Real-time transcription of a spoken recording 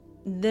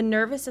the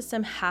nervous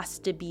system has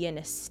to be in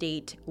a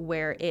state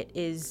where it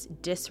is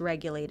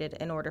dysregulated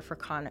in order for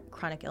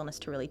chronic illness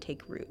to really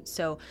take root.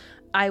 So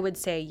I would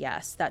say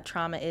yes, that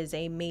trauma is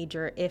a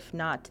major, if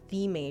not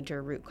the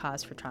major, root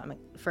cause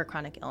for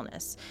chronic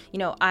illness.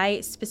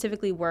 I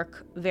specifically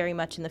work very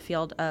much in the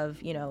field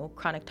of,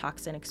 chronic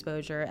toxin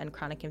exposure and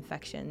chronic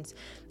infections.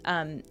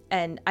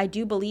 And I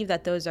do believe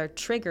that those are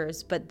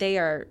triggers, but they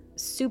are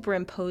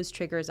superimposed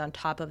triggers on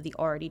top of the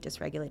already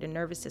dysregulated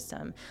nervous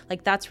system.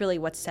 Like, that's really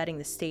what's setting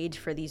the stage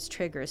for these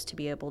triggers to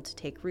be able to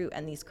take root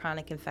and these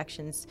chronic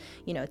infections,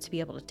 to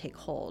be able to take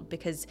hold.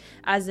 Because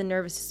as the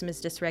nervous system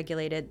is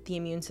dysregulated, the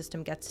immune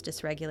system gets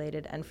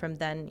dysregulated. And from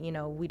then,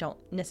 we don't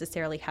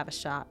necessarily have a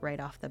shot right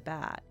off the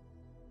bat.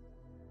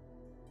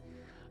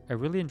 I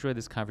really enjoyed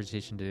this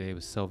conversation today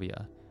with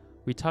Sylvia.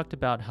 We talked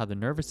about how the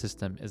nervous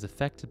system is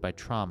affected by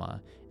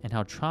trauma and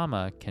how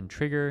trauma can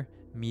trigger,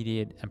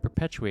 mediate, and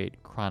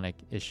perpetuate chronic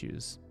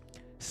issues.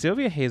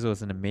 Sylvia Hazel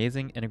is an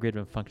amazing integrative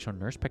and functional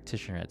nurse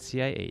practitioner at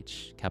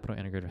CIH, Capital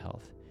Integrative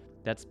Health,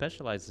 that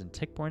specializes in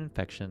tick-borne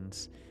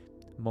infections,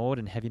 mold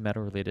and heavy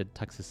metal-related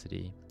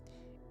toxicity,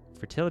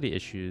 fertility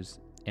issues,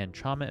 and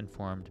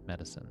trauma-informed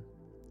medicine.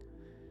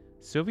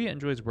 Sylvia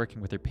enjoys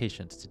working with her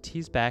patients to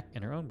tease back,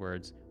 in her own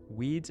words,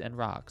 weeds and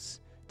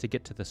rocks to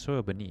get to the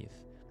soil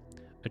beneath.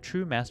 A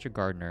true master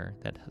gardener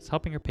that is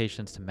helping her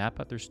patients to map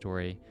out their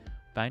story,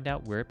 find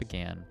out where it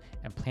began,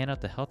 and plan out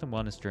the health and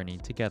wellness journey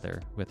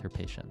together with her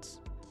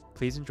patients.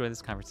 Please enjoy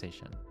this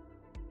conversation.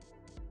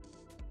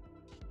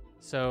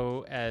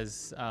 So,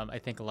 as I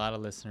think a lot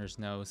of listeners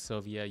know,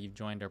 Sylvia, you've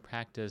joined our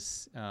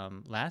practice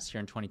last year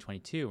in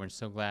 2022. We're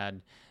so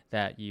glad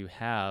that you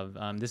have.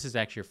 This is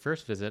actually your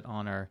first visit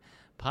on our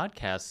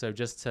podcast. So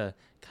just to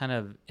kind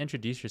of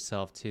introduce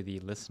yourself to the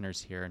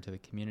listeners here and to the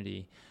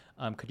community,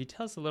 could you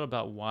tell us a little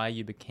about why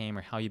you became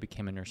or how you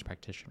became a nurse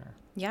practitioner?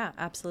 Yeah,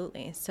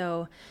 absolutely.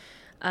 So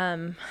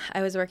I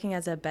was working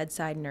as a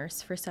bedside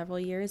nurse for several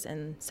years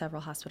in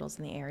several hospitals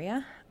in the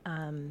area.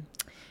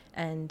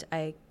 And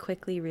I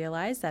quickly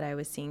realized that I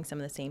was seeing some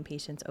of the same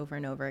patients over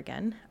and over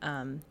again.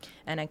 And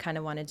I kind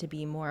of wanted to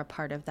be more a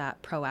part of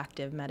that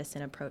proactive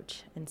medicine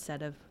approach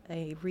instead of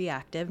a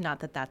reactive, not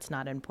that that's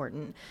not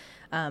important.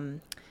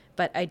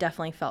 But I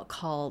definitely felt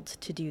called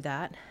to do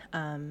that.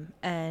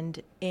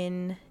 And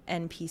in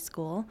NP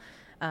school,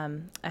 I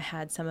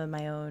had some of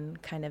my own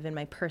kind of in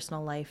my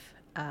personal life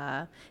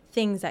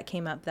things that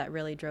came up that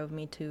really drove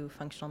me to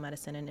functional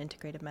medicine and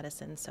integrative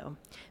medicine. So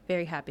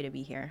very happy to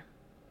be here.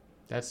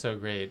 That's so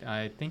great.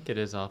 I think it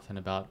is often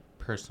about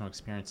personal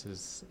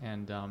experiences.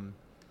 And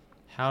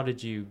how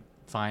did you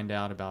find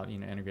out about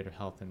integrative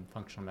health and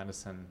functional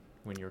medicine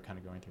when you were kind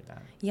of going through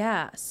that?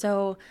 Yeah.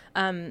 So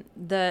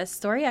the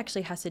story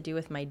actually has to do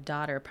with my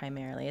daughter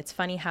primarily. It's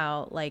funny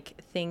how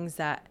things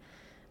that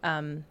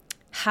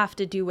have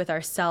to do with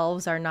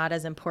ourselves are not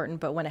as important,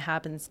 but when it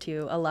happens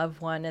to a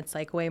loved one, it's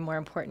way more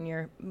important.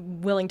 You're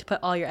willing to put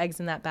all your eggs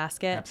in that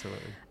basket.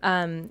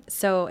 Absolutely.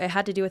 So it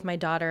had to do with my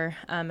daughter,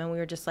 and we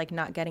were just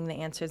not getting the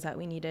answers that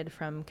we needed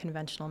from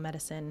conventional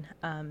medicine.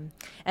 And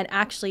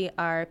actually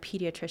our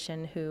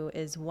pediatrician, who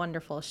is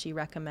wonderful, she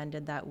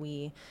recommended that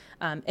we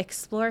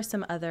explore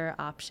some other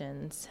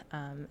options.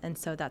 And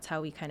so that's how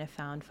we kind of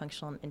found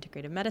functional and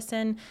integrative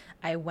medicine.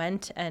 I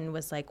went and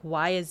was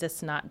why is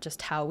this not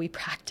just how we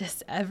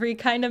practice every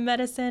kind of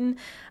medicine?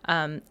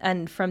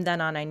 And from then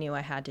on, I knew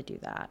I had to do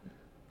that.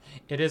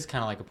 It is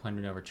kind of like a point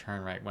of no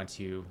return, right? Once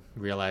you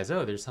realize,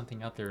 there's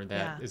something out there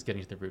that is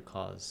getting to the root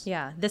cause.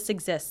 Yeah, this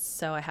exists,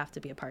 so I have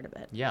to be a part of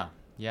it. Yeah.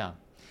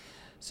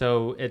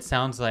 So it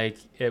sounds like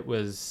it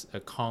was a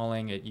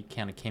calling. You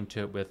kind of came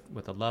to it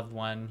with a loved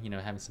one,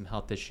 having some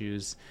health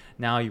issues.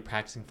 Now you're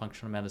practicing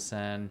functional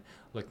medicine,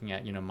 looking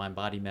at,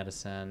 mind-body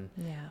medicine.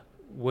 Yeah.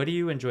 What do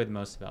you enjoy the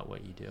most about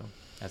what you do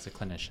as a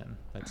clinician,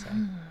 let's say?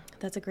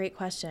 That's a great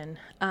question.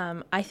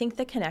 I think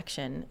the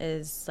connection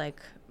is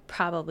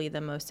probably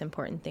the most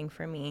important thing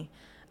for me.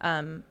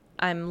 I'm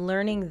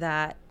learning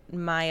that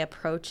my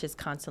approach is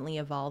constantly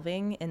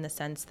evolving in the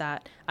sense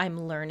that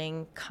I'm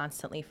learning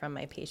constantly from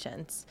my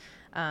patients.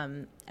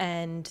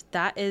 And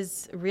that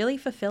is really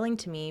fulfilling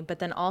to me, but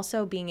then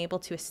also being able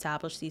to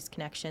establish these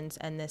connections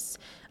and this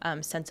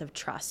sense of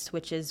trust,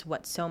 which is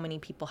what so many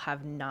people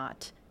have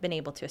not been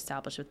able to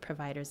establish with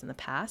providers in the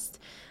past.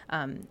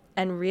 And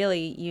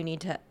really, you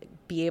need to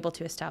be able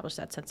to establish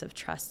that sense of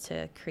trust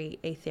to create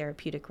a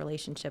therapeutic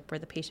relationship where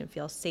the patient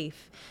feels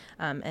safe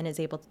and is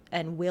able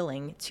and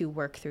willing to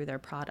work through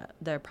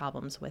their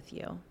problems with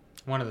you.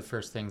 One of the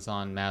first things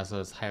on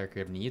Maslow's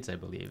hierarchy of needs, I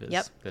believe, is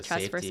the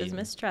trust safety versus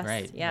mistrust.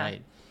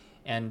 Right.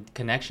 And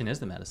connection is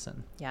the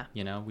medicine. Yeah.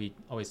 We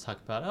always talk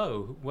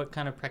about, what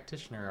kind of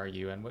practitioner are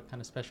you and what kind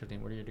of specialty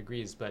and what are your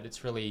degrees? But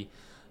it's really,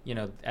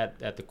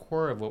 at the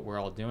core of what we're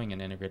all doing in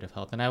integrative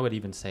health, and I would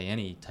even say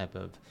any type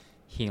of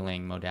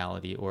healing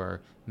modality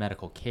or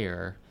medical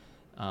care,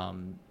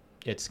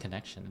 it's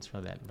connection. It's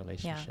really that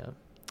relationship.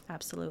 Yeah.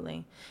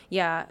 Absolutely.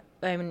 Yeah.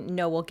 I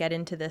know we'll get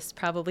into this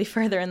probably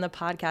further in the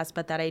podcast,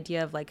 but that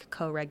idea of like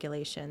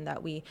co-regulation,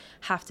 that we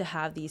have to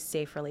have these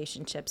safe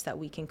relationships that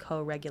we can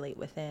co-regulate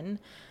within.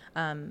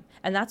 And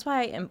that's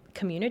why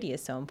community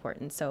is so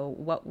important. So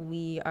what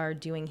we are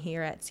doing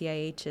here at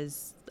CIH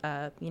is,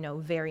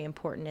 very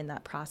important in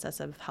that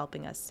process of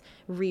helping us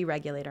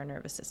re-regulate our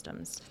nervous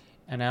systems.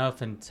 And I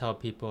often say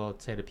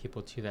to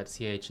people too, that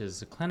CIH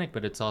is a clinic,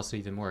 but it's also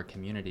even more a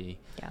community.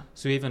 Yeah.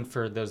 So even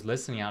for those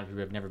listening out who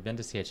have never been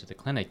to CIH at the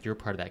clinic, you're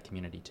part of that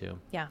community too.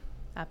 Yeah,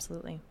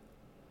 absolutely.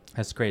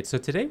 That's great. So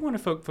today we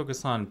want to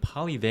focus on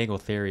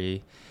polyvagal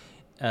theory,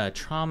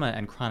 trauma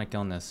and chronic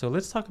illness. So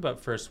let's talk about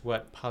first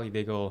what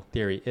polyvagal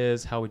theory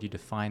is. How would you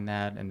define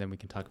that? And then we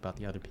can talk about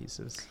the other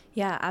pieces.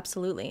 Yeah,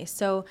 absolutely.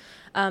 So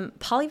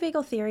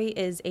polyvagal theory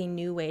is a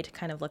new way to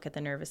kind of look at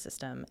the nervous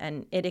system,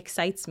 and it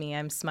excites me.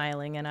 I'm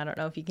smiling, and I don't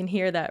know if you can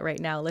hear that right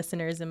now,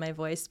 listeners, in my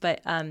voice, but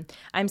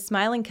I'm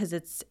smiling because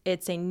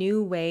it's a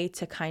new way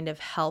to kind of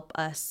help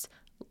us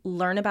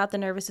learn about the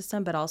nervous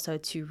system, but also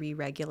to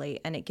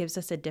re-regulate, and it gives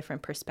us a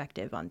different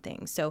perspective on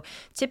things. So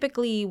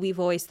typically we've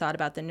always thought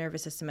about the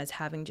nervous system as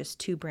having just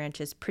two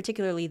branches,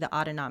 particularly the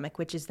autonomic,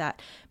 which is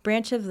that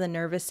branch of the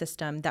nervous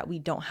system that we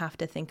don't have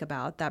to think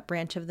about, that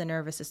branch of the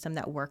nervous system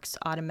that works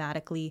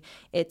automatically.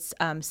 It's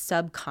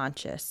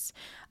subconscious.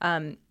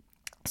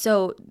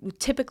 So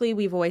typically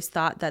we've always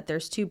thought that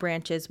there's two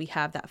branches. We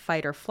have that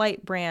fight or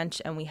flight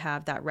branch, and we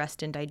have that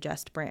rest and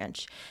digest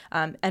branch.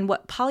 And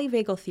what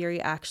polyvagal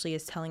theory actually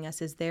is telling us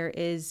is there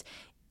is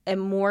a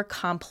more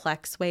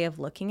complex way of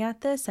looking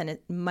at this, and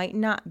it might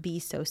not be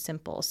so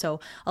simple.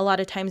 So a lot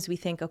of times we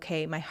think,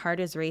 okay, my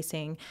heart is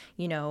racing,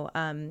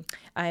 I'm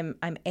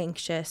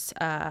anxious,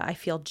 I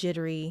feel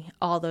jittery,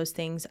 all those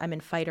things, I'm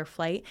in fight or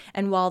flight.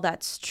 And while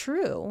that's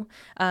true,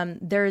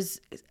 there's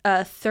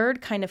a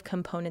third kind of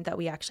component that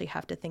we actually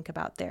have to think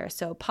about there.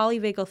 So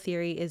polyvagal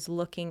theory is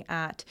looking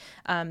at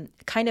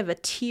kind of a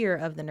tier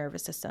of the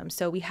nervous system.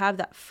 So we have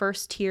that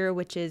first tier,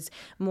 which is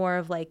more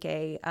of like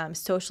a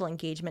social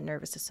engagement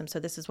nervous system. So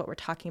this is what we're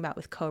talking about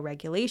with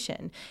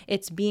co-regulation.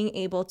 It's being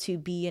able to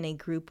be in a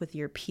group with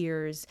your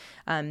peers,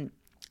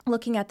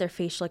 looking at their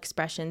facial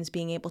expressions,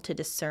 being able to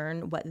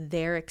discern what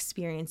they're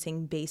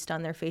experiencing based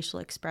on their facial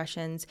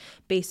expressions,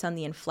 based on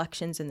the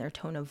inflections in their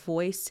tone of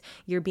voice.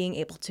 You're being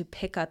able to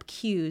pick up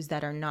cues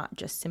that are not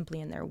just simply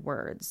in their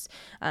words.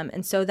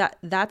 And so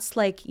that's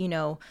like,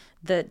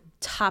 the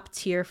top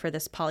tier for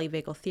this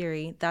polyvagal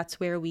theory. That's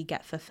where we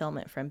get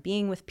fulfillment from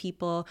being with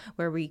people,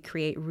 where we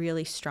create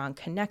really strong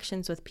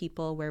connections with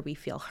people, where we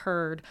feel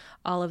heard,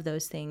 all of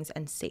those things,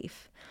 and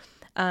safe.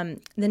 The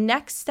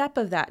next step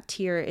of that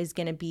tier is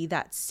going to be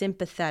that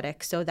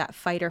sympathetic, so that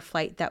fight or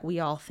flight that we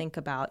all think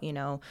about,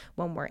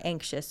 when we're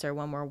anxious or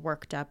when we're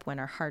worked up, when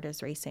our heart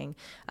is racing.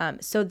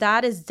 So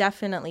that is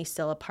definitely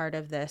still a part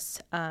of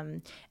this,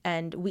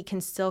 and we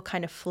can still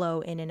kind of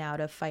flow in and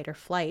out of fight or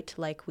flight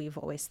like we've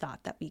always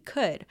thought that we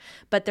could.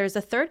 But there's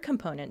a third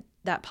component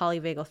that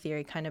polyvagal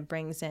theory kind of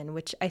brings in,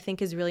 which I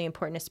think is really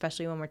important,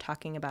 especially when we're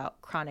talking about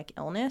chronic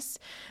illness.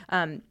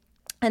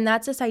 And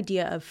that's this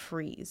idea of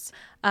freeze.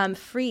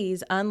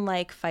 Freeze,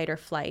 unlike fight or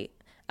flight,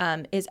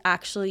 is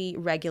actually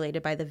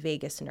regulated by the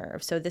vagus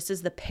nerve. So this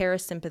is the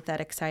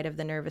parasympathetic side of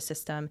the nervous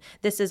system.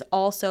 This is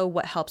also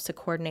what helps to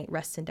coordinate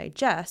rest and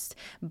digest,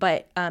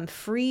 but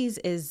freeze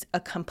is a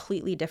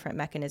completely different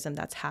mechanism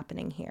that's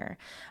happening here.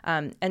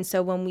 And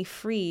so when we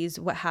freeze,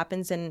 what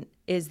happens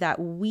is that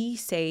we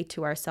say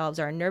to ourselves,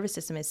 our nervous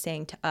system is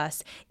saying to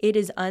us, it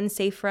is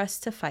unsafe for us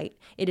to fight.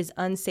 It is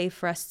unsafe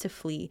for us to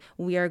flee.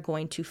 We are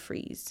going to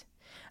freeze.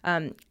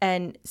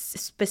 And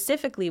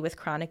specifically with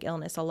chronic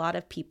illness, a lot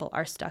of people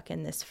are stuck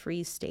in this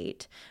freeze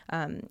state.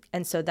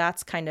 And so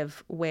that's kind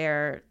of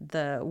where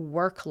the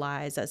work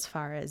lies as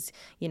far as,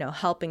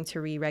 helping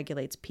to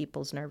re-regulate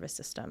people's nervous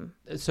system.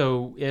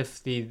 So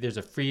if there's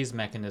a freeze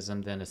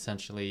mechanism, then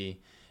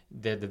essentially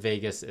the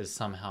vagus is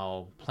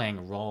somehow playing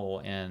a role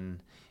in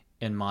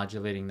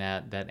modulating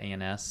that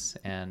ANS.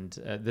 And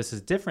this is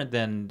different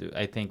than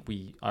I think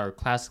we are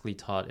classically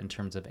taught in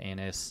terms of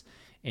ANS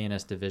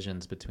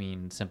divisions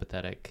between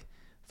sympathetic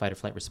fight or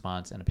flight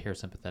response and a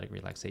parasympathetic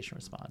relaxation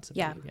response.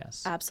 Yeah,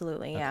 yes.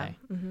 Absolutely. Okay. Yeah.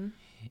 Mm-hmm.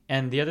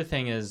 And the other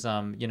thing is,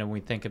 when we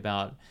think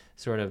about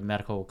sort of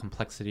medical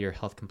complexity or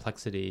health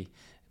complexity,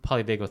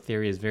 polyvagal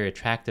theory is very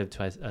attractive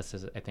to us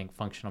as, I think,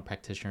 functional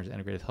practitioners,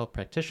 integrative health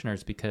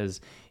practitioners,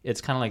 because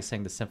it's kind of like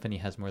saying the symphony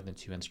has more than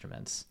two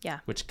instruments. Yeah.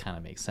 Which kind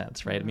of makes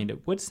sense, right? Mm-hmm. I mean,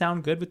 it would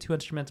sound good with two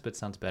instruments, but it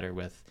sounds better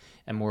with,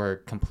 and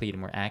more complete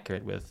and more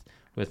accurate with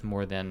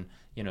more than,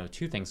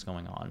 two things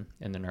going on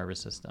in the nervous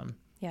system.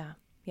 Yeah,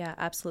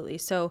 absolutely.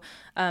 So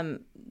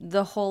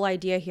the whole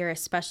idea here,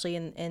 especially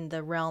in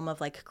the realm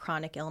of like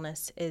chronic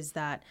illness, is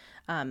that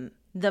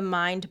the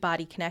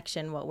mind-body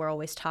connection, what we're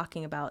always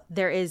talking about,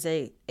 there is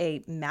a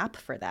map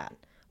for that.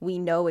 We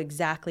know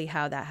exactly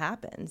how that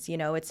happens.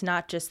 It's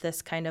not just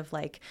this kind of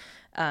like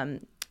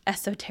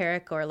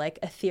esoteric or like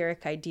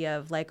etheric idea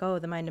of like, oh,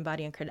 the mind and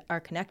body are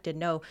connected.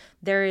 No,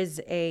 there is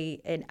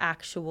an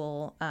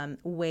actual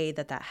way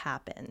that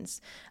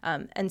happens.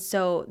 And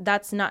so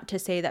that's not to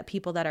say that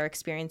people that are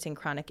experiencing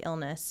chronic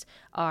illness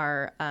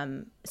are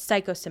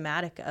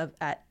psychosomatic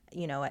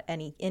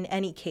in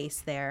any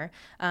case there.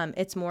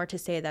 It's more to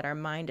say that our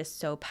mind is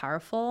so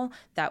powerful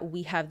that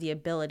we have the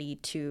ability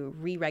to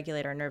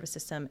re-regulate our nervous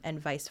system and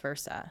vice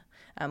versa.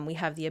 We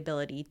have the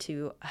ability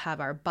to have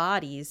our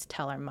bodies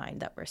tell our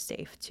mind that we're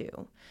safe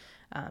too.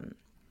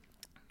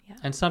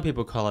 And some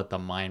people call it the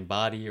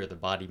mind-body or the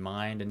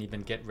body-mind, and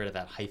even get rid of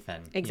that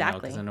hyphen.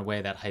 Exactly. Because in a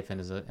way, that hyphen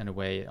is in a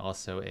way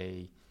also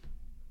a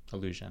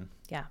illusion.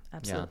 Yeah,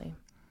 absolutely. Yeah.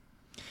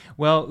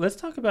 Well, let's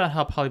talk about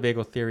how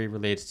polyvagal theory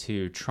relates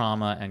to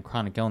trauma and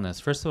chronic illness.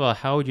 First of all,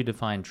 how would you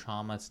define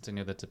trauma, since I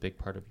know that's a big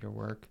part of your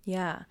work?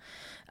 Yeah.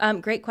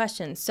 Great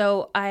question.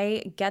 So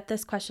I get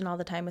this question all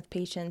the time with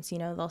patients.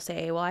 They'll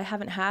say, well, I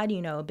haven't had,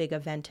 a big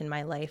event in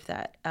my life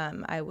that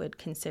I would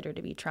consider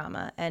to be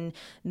trauma. And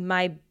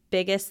my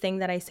biggest thing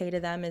that I say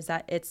to them is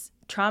that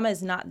trauma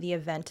is not the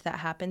event that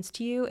happens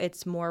to you.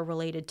 It's more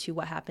related to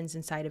what happens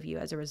inside of you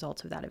as a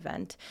result of that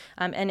event.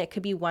 And it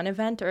could be one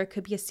event or it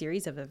could be a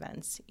series of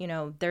events.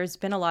 There's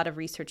been a lot of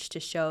research to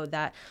show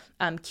that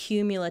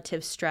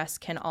cumulative stress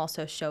can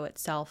also show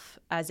itself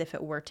as if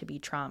it were to be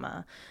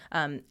trauma.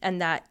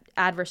 And that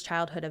adverse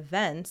childhood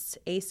events,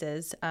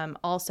 ACEs,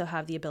 also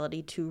have the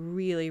ability to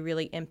really,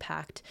 really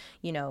impact,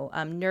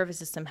 nervous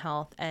system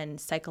health and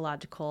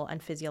psychological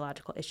and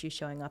physiological issues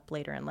showing up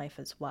later in life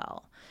as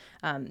well.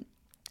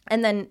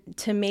 And then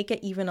to make it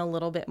even a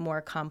little bit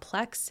more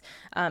complex,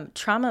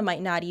 trauma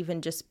might not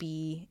even just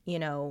be,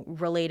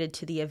 related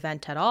to the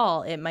event at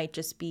all. It might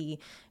just be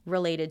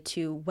related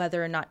to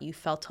whether or not you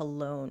felt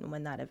alone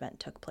when that event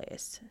took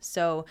place.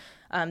 So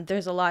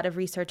there's a lot of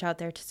research out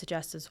there to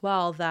suggest as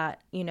well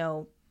that,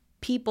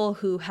 people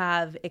who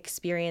have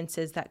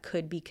experiences that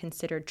could be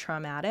considered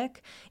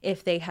traumatic,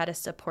 if they had a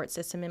support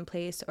system in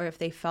place or if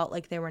they felt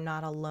like they were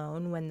not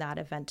alone when that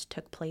event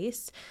took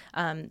place,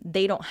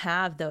 they don't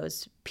have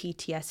those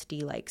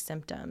PTSD-like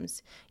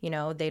symptoms.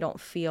 They don't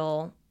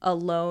feel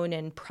alone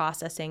in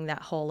processing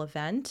that whole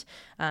event.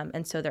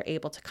 And so they're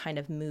able to kind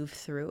of move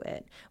through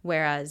it.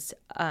 Whereas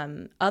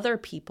other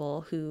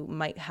people who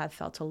might have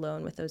felt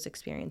alone with those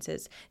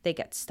experiences, they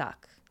get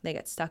stuck. They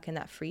get stuck in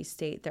that freeze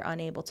state. They're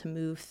unable to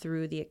move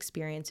through the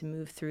experience and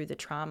move through the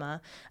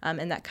trauma.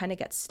 And that kind of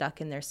gets stuck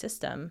in their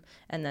system.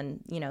 And then,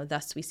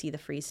 thus we see the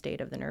freeze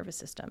state of the nervous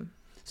system.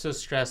 So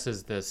stress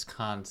is this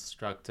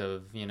construct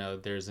of,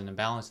 there's an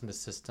imbalance in the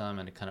system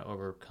and it kind of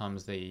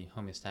overcomes the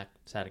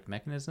homeostatic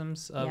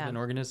mechanisms of an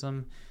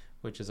organism,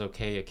 which is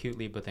okay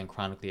acutely, but then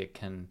chronically it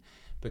can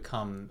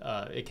become,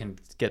 it can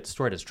get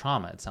stored as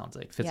trauma, it sounds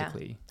like,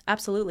 physically. Yeah,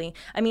 absolutely.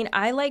 I mean,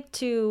 I like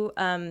to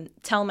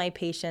tell my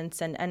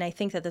patients, and I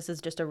think that this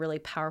is just a really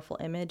powerful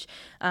image,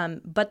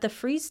 but the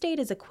freeze state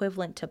is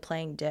equivalent to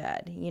playing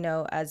dead.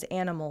 As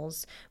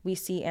animals, we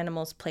see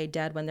animals play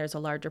dead when there's a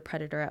larger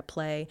predator at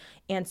play.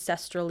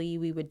 Ancestrally,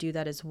 we would do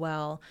that as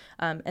well.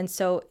 And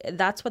so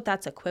that's what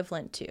that's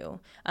equivalent to.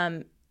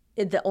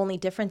 The only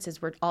difference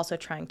is we're also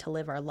trying to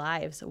live our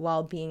lives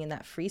while being in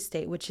that freeze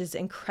state, which is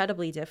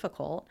incredibly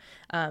difficult.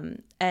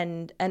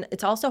 And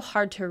it's also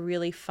hard to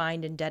really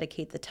find and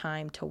dedicate the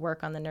time to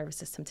work on the nervous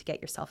system to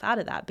get yourself out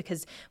of that,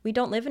 because we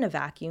don't live in a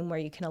vacuum where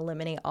you can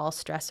eliminate all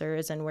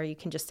stressors and where you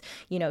can just,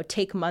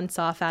 take months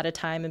off at a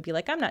time and be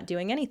like, I'm not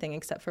doing anything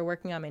except for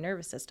working on my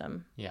nervous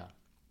system. Yeah.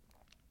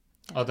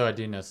 Although I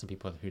do know some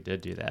people who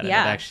did do that, and it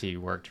actually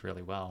worked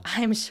really well.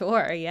 I'm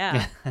sure,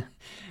 yeah.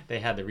 They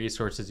had the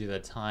resources to do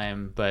that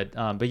time, but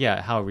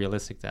yeah, how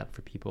realistic that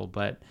for people.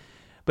 But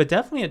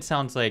definitely, it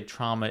sounds like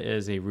trauma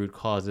is a root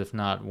cause, if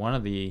not one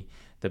of the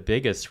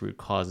biggest root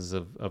causes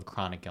of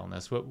chronic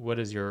illness. What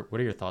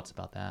are your thoughts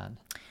about that?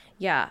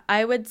 Yeah,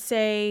 I would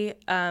say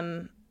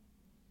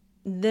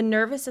the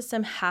nervous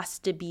system has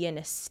to be in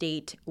a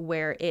state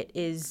where it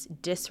is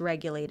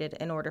dysregulated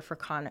in order for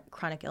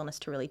chronic illness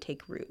to really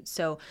take root.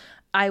 So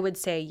I would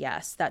say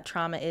yes, that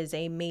trauma is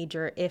a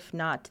major, if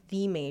not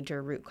the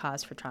major, root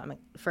cause for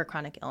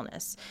chronic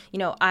illness.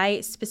 I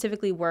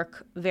specifically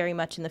work very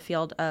much in the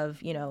field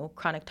of,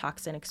 chronic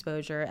toxin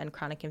exposure and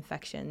chronic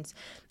infections.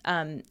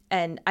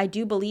 And I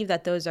do believe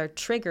that those are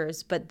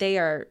triggers, but they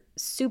are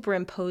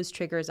superimposed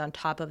triggers on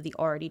top of the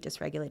already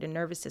dysregulated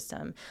nervous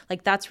system.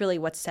 Like, that's really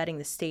what's setting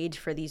the stage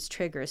for these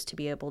triggers to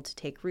be able to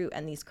take root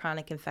and these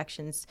chronic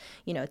infections,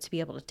 to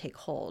be able to take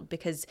hold.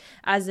 Because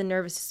as the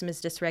nervous system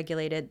is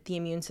dysregulated, the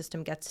immune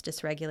system gets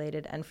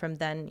dysregulated, and from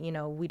then,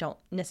 we don't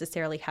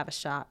necessarily have a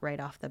shot right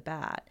off the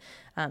bat.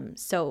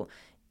 So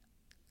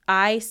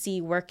I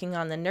see working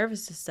on the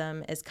nervous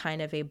system as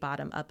kind of a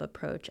bottom-up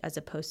approach as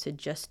opposed to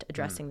just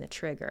addressing the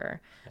trigger.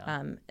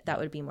 Yeah. That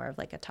would be more of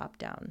like a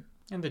top-down.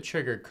 And the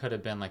trigger could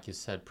have been, like you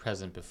said,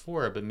 present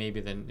before, but maybe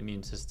the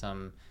immune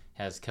system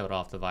has killed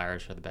off the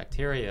virus or the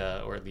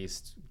bacteria, or at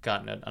least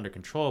gotten it under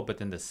control, but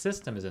then the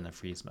system is in the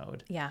freeze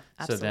mode. Yeah,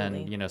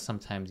 absolutely. So then,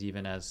 sometimes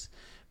even as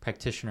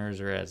practitioners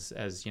or as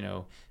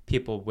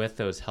people with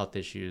those health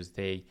issues,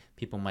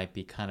 people might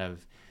be kind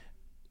of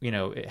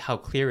how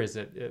clear is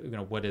it?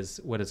 What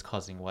is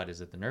causing what?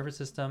 Is it the nervous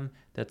system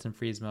that's in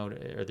freeze mode?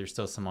 Are there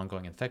still some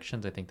ongoing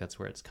infections? I think that's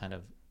where it's kind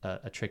of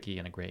a tricky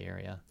and a gray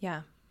area.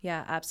 Yeah.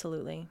 Yeah,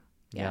 absolutely.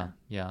 Yeah.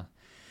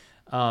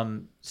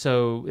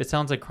 So it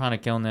sounds like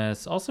chronic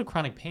illness, also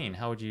chronic pain.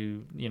 How would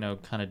you,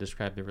 kind of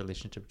describe the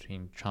relationship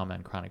between trauma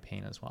and chronic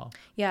pain as well?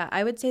 Yeah,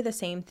 I would say the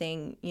same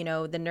thing.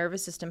 The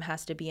nervous system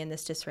has to be in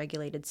this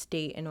dysregulated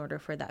state in order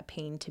for that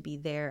pain to be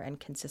there and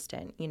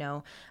consistent.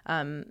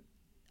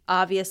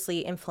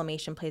 Obviously,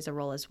 inflammation plays a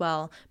role as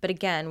well. But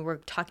again, we're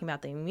talking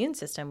about the immune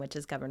system, which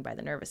is governed by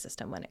the nervous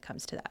system when it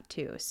comes to that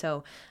too.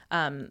 So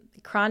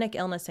chronic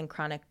illness and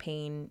chronic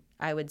pain,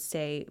 I would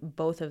say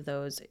both of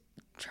those,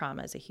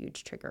 trauma is a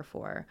huge trigger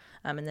for.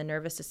 And the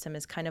nervous system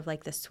is kind of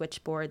like the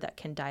switchboard that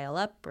can dial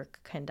up or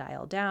can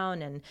dial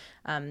down.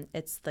 And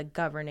it's the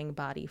governing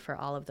body for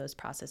all of those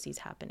processes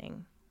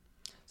happening.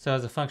 So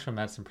as a functional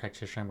medicine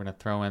practitioner, I'm going to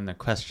throw in the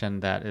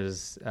question that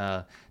is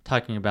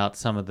talking about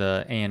some of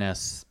the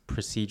ANS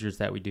procedures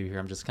that we do here.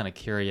 I'm just kind of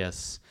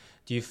curious.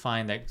 Do you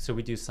find that, so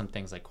we do some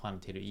things like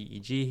quantitative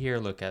EEG here,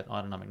 look at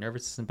autonomic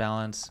nervous system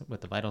balance with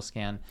the vital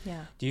scan.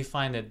 Yeah. Do you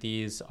find that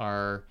these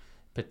are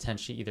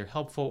potentially either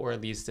helpful or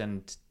at least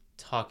in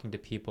talking to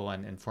people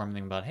and informing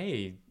them about,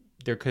 hey,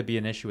 there could be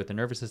an issue with the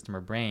nervous system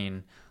or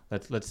brain.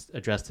 Let's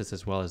address this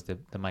as well as the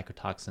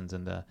mycotoxins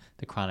and the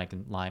chronic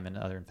and Lyme and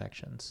other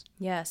infections.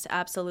 Yes,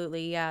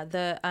 absolutely. Yeah.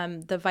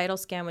 The vital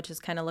scan, which is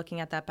kind of looking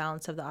at that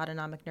balance of the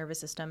autonomic nervous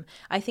system,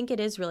 I think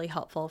it is really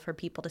helpful for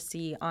people to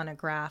see on a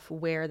graph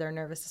where their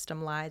nervous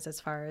system lies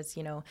as far as,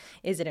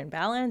 is it in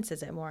balance?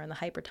 Is it more on the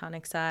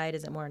hypertonic side?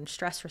 Is it more in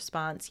stress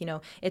response?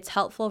 It's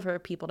helpful for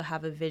people to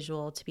have a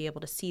visual to be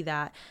able to see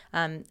that.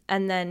 And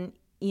then,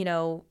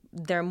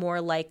 they're more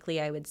likely,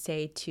 I would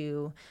say,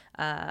 to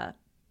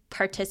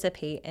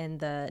participate in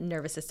the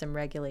nervous system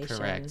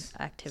regulation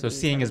activities. So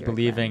seeing is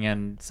believing,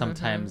 and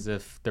sometimes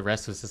if the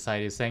rest of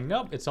society is saying,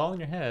 nope, it's all in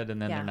your head,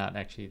 and then they're not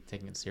actually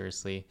taking it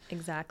seriously.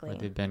 Exactly. Or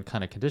they've been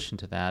kind of conditioned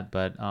to that.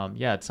 But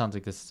it sounds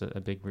like this is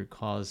a big root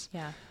cause.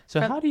 Yeah. So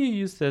how do you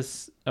use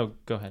this? Oh,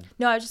 go ahead.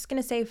 No, I was just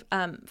going to say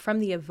from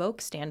the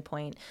Evoke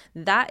standpoint,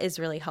 that is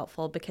really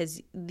helpful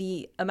because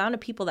the amount of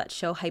people that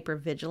show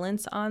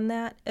hypervigilance on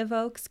that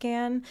Evoke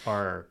scan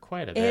are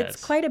quite a bit.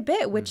 It's quite a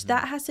bit, which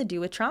that has to do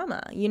with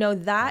trauma.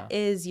 That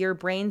is your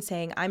brain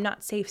saying, I'm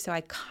not safe, so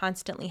I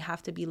constantly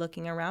have to be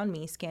looking around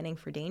me, scanning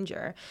for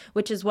danger,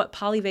 which is what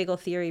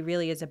polyvagal theory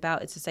really is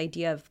about. It's this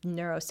idea of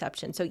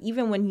neuroception. So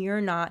even when you're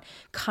not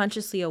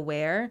consciously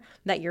aware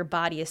that your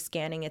body is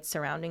scanning its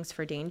surroundings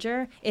for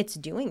danger, it's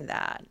doing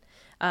that.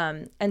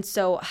 And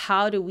so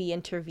how do we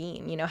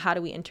intervene? How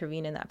do we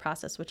intervene in that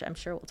process, which I'm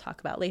sure we'll talk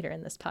about later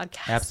in this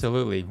podcast.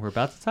 Absolutely. We're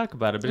about to talk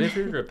about it. But if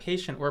you're a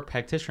patient or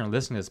practitioner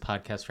listening to this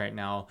podcast right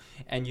now,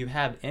 and you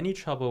have any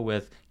trouble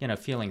with,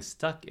 feeling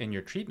stuck in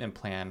your treatment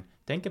plan,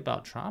 think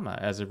about trauma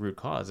as a root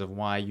cause of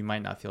why you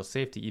might not feel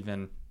safe to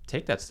even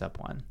take that step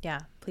one.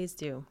 Yeah, please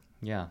do.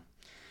 Yeah.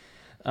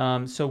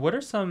 So what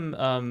are some,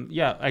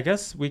 I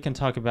guess we can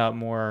talk about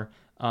more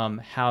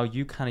how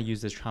you kind of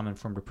use this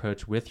trauma-informed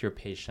approach with your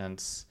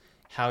patients,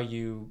 how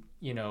you,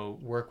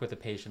 work with a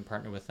patient,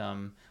 partner with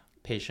them,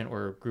 patient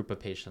or group of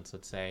patients,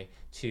 let's say,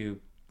 to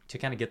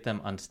kind of get them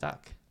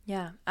unstuck.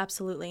 Yeah,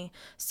 absolutely.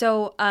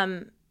 So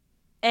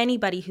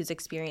anybody who's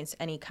experienced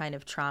any kind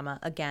of trauma,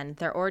 again,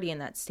 they're already in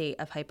that state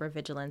of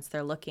hypervigilance.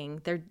 They're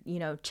looking, they're,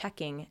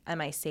 checking, am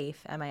I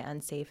safe? Am I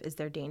unsafe? Is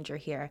there danger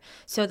here?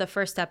 So the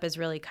first step is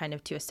really kind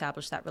of to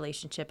establish that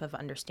relationship of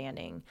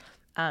understanding.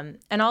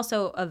 And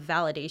also of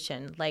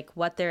validation, like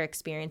what they're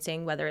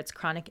experiencing, whether it's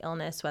chronic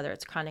illness, whether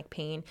it's chronic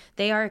pain,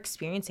 they are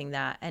experiencing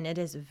that. And it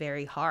is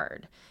very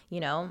hard,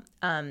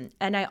 and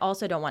I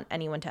also don't want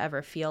anyone to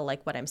ever feel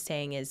like what I'm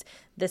saying is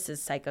this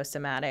is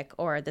psychosomatic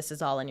or this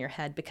is all in your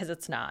head, because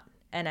it's not.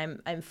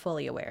 And I'm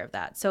fully aware of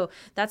that. So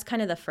that's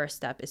kind of the first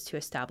step, is to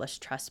establish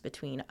trust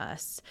between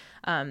us.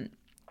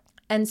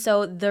 And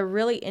so the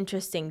really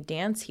interesting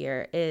dance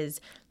here is,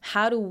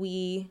 how do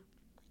we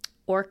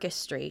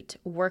orchestrate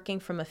working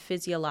from a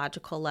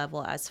physiological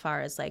level as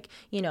far as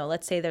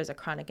let's say there's a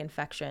chronic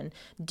infection.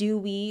 Do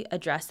we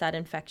address that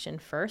infection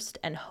first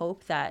and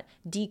hope that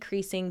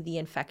decreasing the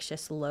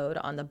infectious load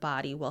on the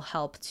body will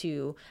help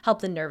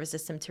the nervous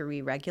system to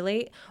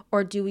re-regulate?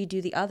 Or do we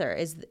do the other?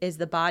 Is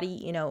the body,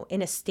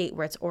 in a state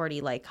where it's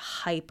already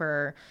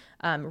hyper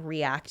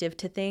reactive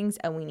to things,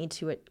 and we need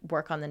to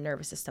work on the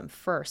nervous system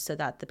first so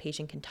that the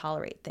patient can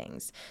tolerate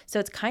things? So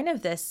it's kind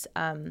of this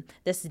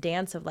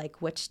dance of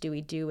which do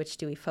we do, which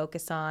do we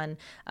focus on,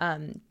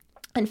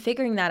 and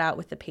figuring that out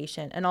with the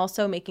patient, and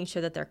also making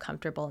sure that they're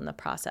comfortable in the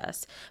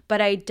process.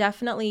 But I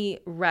definitely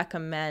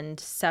recommend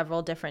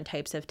several different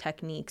types of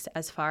techniques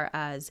as far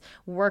as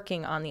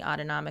working on the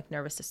autonomic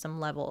nervous system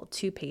level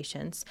to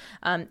patients.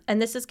 And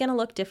this is going to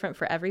look different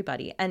for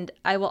everybody. And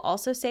I will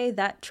also say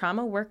that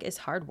trauma work is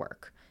hard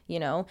work.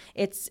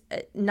 It's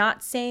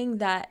not saying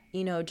that,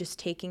 just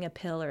taking a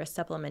pill or a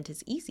supplement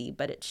is easy,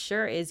 but it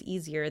sure is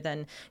easier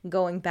than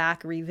going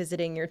back,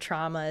 revisiting your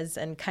traumas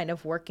and kind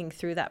of working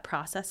through that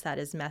process that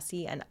is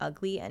messy and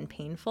ugly and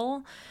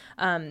painful.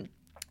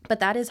 But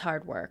that is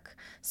hard work.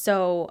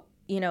 So,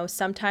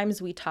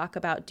 sometimes we talk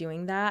about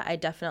doing that. I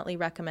definitely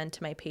recommend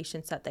to my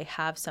patients that they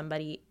have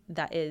somebody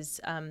that is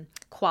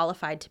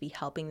qualified to be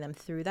helping them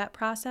through that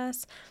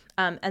process.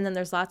 And then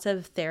there's lots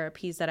of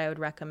therapies that I would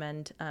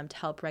recommend to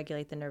help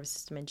regulate the nervous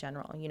system in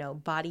general.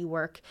 Body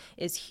work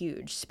is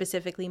huge,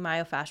 specifically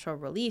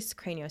myofascial release,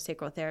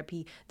 craniosacral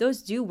therapy.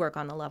 Those do work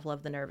on the level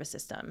of the nervous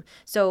system.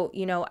 So,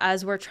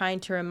 as we're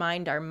trying to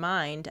remind our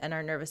mind and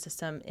our nervous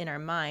system in our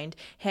mind,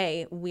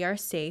 hey, we are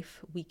safe,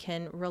 we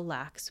can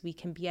relax, we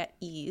can be at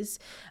ease.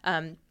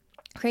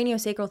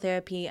 Craniosacral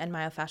therapy and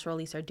myofascial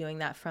release are doing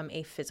that from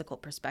a physical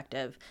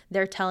perspective.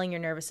 They're telling your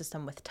nervous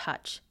system with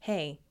touch,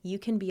 hey, you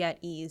can be at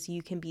ease,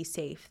 you can be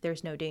safe,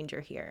 there's no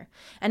danger here.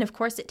 And of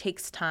course, it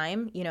takes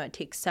time. It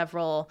takes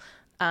several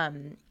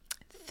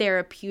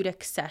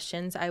therapeutic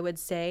sessions, I would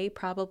say,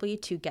 probably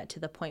to get to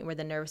the point where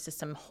the nervous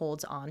system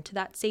holds on to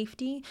that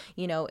safety.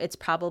 It's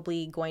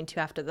probably going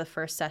to, after the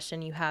first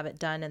session, you have it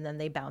done and then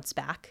they bounce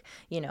back,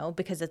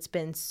 because it's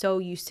been so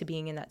used to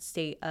being in that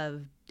state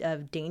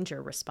of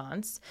danger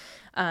response.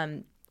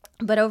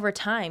 But over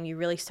time, you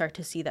really start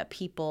to see that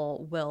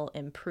people will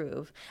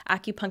improve.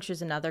 Acupuncture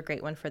is another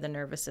great one for the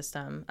nervous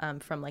system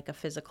from like a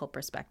physical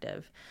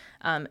perspective.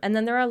 And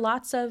then there are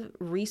lots of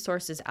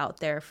resources out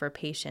there for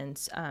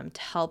patients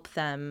to help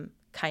them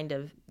kind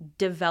of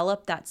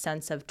develop that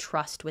sense of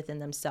trust within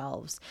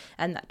themselves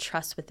and that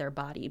trust with their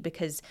body,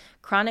 because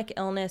chronic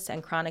illness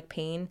and chronic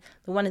pain,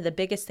 one of the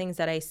biggest things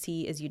that I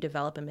see is you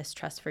develop a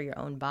mistrust for your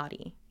own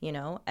body,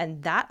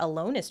 and that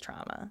alone is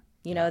trauma.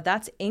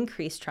 That's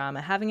increased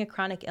trauma. Having a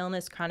chronic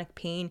illness, chronic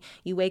pain,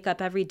 you wake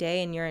up every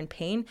day and you're in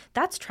pain,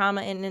 that's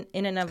trauma in and of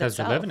itself. Because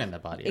you're living in the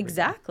body.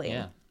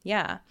 Exactly.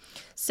 Yeah.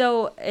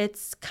 So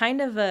it's kind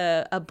of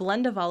a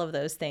blend of all of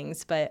those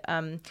things, but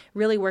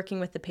really working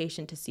with the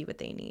patient to see what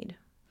they need.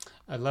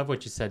 I love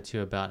what you said,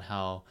 too, about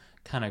how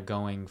kind of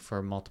going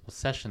for multiple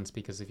sessions,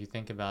 because if you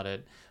think about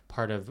it,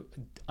 part of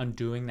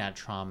undoing that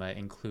trauma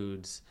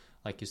includes,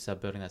 like you said,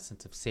 building that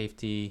sense of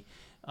safety.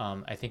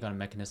 I think on a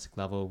mechanistic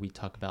level, we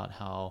talk about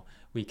how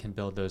we can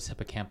build those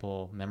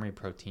hippocampal memory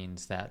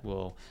proteins that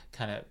will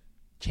kind of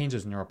change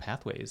those neural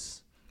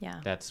pathways. Yeah.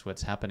 That's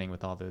what's happening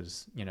with all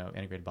those,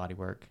 integrated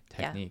bodywork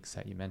techniques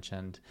that you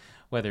mentioned,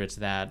 whether it's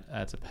that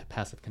as a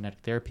passive kinetic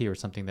therapy or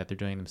something that they're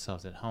doing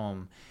themselves at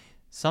home,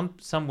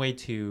 some way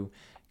to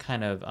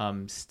kind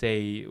of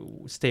stay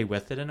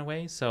with it in a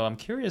way. So I'm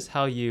curious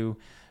how you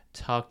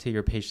talk to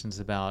your patients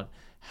about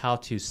how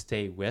to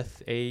stay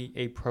with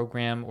a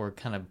program or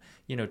kind of,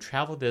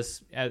 travel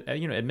this,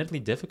 admittedly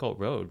difficult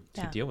road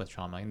to deal with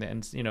trauma.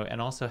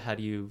 And also how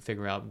do you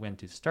figure out when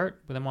to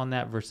start with them on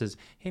that versus,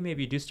 hey,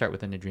 maybe you do start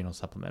with an adrenal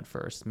supplement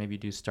first. Maybe you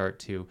do start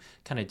to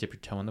kind of dip your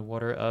toe in the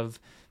water of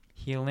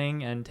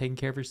healing and taking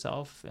care of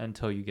yourself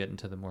until you get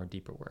into the more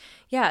deeper work.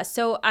 Yeah.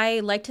 So I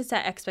like to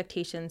set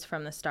expectations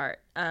from the start.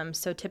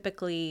 So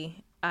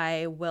typically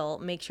I will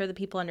make sure that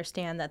people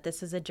understand that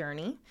this is a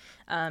journey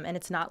and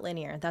it's not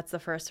linear. That's the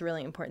first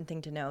really important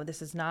thing to know.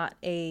 This is not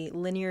a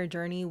linear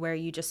journey where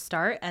you just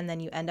start and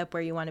then you end up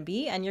where you want to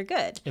be and you're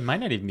good. It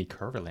might not even be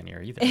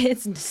curvilinear either.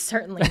 It's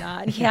certainly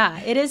not. Yeah,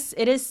 it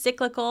is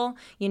cyclical.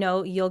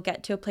 You'll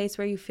get to a place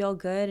where you feel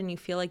good and you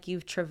feel like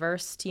you've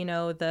traversed,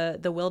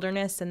 the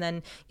wilderness, and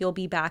then you'll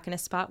be back in a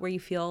spot where you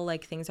feel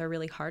like things are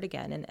really hard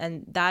again.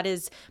 And that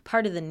is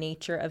part of the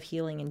nature of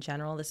healing in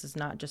general. This is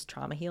not just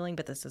trauma healing,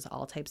 but this is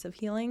all types of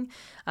healing.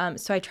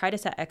 So I try to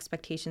set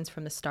expectations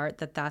from the start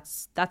that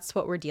that's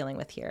what we're dealing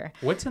with here.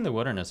 What's in the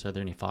wilderness? Are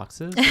there any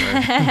foxes?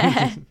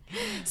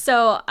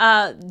 So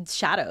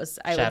shadows,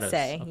 I would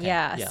say. Okay.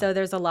 Yeah. So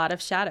there's a lot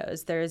of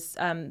shadows. There's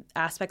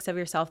aspects of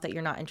yourself that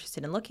you're not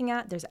interested in looking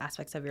at. There's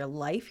aspects of your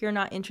life you're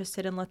not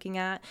interested in looking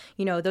at.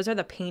 Those are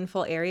the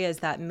painful areas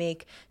that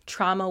make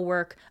trauma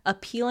work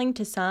appealing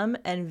to some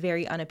and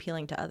very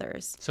unappealing to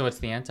others. So it's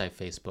the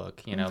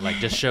anti-Facebook, like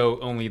just show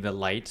only the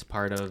light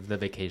part of the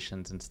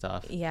vacations and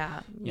stuff. Yeah.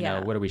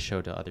 What do we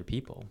show to other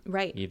people?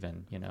 Right.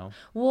 Even,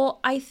 Well,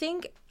 I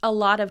think a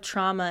lot of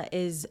trauma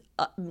is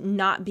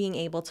not being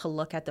able to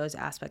look at those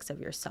aspects of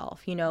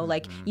yourself.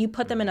 Like you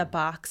put them in a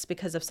box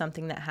because of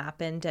something that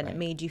happened and it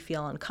made you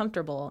feel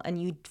uncomfortable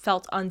and you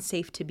felt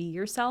unsafe to be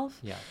yourself.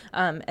 Yeah.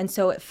 And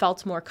so it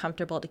felt more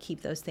comfortable to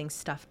keep those things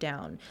stuffed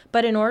down.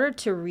 But in order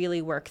to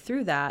really work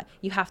through that,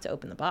 you have to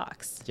open the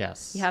box.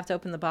 Yes. You have to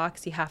open the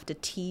box. You have to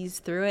tease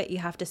through it. You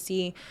have to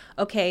see,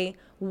 okay,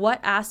 what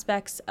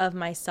aspects of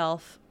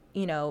myself,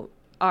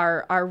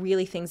 are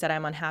really things that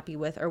I'm unhappy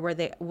with, or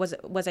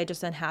was I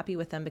just unhappy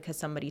with them because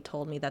somebody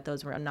told me that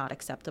those were not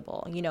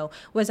acceptable?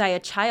 Was I a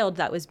child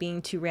that was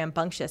being too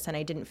rambunctious and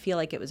I didn't feel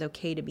like it was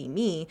okay to be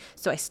me,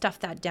 so I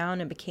stuffed that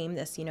down and became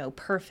this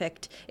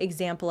perfect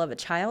example of a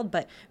child,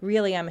 but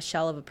really I'm a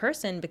shell of a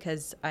person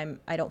because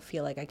I don't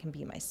feel like I can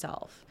be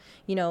myself.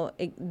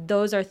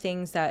 Those are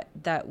things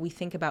that we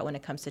think about when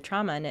it comes to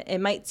trauma, and it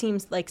might seem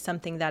like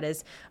something that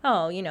is,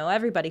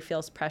 everybody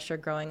feels pressure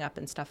growing up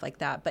and stuff like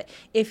that, but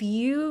if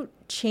you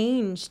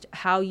changed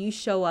how you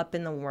show up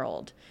in the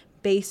world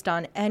based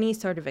on any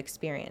sort of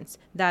experience,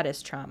 that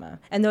is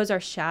trauma. And those are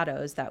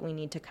shadows that we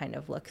need to kind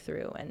of look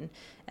through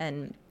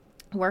and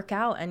work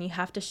out, and you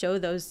have to show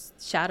those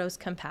shadows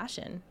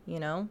compassion.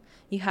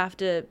 You have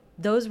to,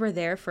 those were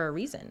there for a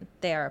reason.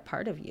 They are a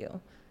part of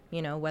you,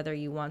 whether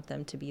you want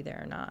them to be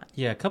there or not.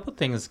 Yeah, a couple of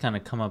things kind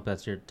of come up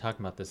as you're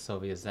talking about this,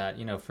 Sylvia, is that,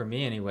 for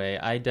me anyway,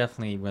 I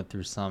definitely went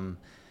through some,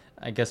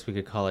 I guess we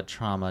could call it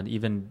trauma,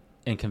 even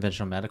in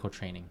conventional medical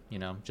training,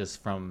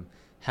 just from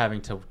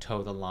having to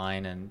toe the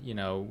line. And,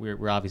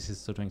 we're obviously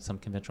still doing some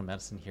conventional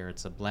medicine here.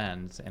 It's a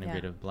blend, it's an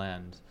integrative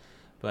blend.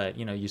 But,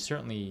 you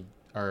certainly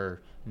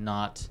are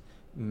not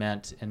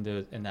meant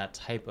in that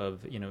type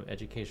of,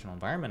 educational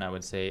environment, I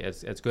would say,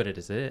 as good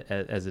as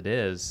it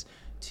is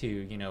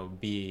to,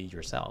 be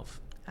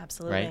yourself.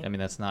 Absolutely. Right? I mean,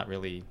 that's not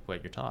really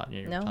what you're taught.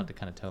 You're taught to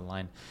kind of toe the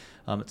line.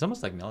 It's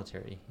almost like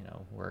military,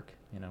 work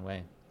in a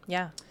way.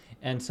 Yeah.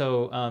 And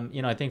so,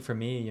 I think for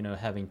me,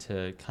 having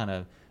to kind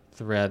of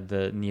thread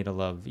the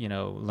needle of,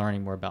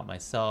 learning more about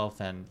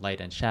myself and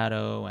light and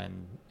shadow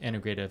and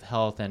integrative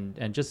health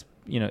and just,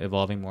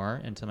 evolving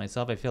more into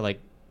myself, I feel like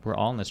we're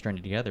all in this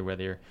journey together,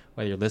 whether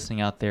you're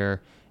listening out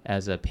there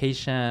as a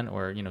patient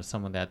or,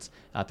 someone that's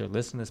out there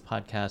listening to this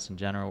podcast in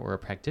general, or a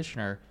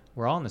practitioner.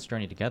 We're all in this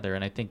journey together.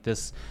 And I think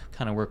this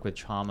kind of work with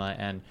trauma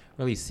and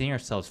really seeing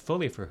ourselves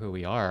fully for who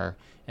we are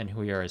and who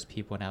we are as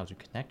people and how we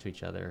connect to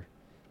each other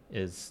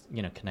is,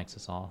 connects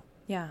us all.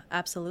 Yeah,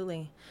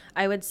 absolutely.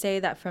 I would say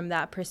that from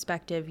that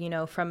perspective,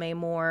 from a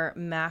more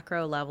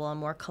macro level, a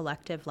more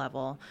collective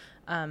level,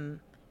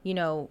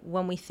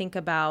 when we think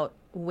about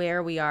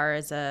where we are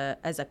as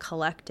a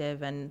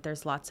collective, and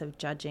there's lots of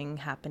judging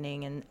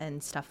happening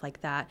and stuff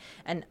like that,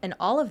 and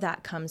all of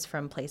that comes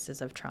from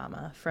places of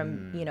trauma,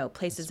 from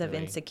places of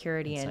really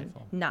insecurity insightful.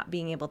 And not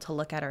being able to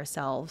look at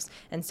ourselves,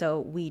 and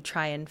so we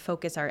try and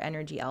focus our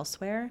energy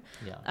elsewhere.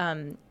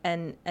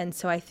 And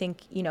so I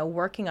think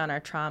working on our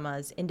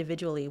traumas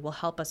individually will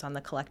help us on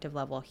the collective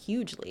level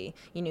hugely.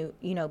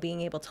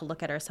 Being able to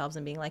look at ourselves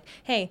and being like,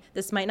 hey,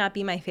 this might not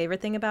be my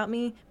favorite thing about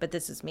me, but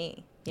this is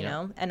me.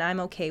 And I'm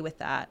okay with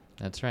that.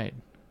 That's right.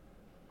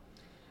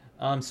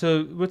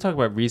 So we'll talk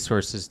about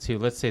resources too.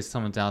 Let's say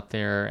someone's out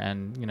there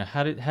and,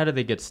 how do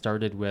they get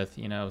started with,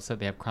 so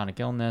they have chronic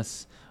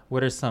illness.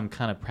 What are some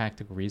kind of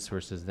practical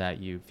resources that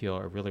you feel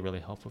are really, really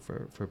helpful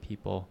for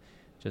people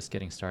just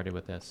getting started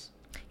with this?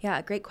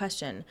 Yeah, great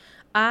question.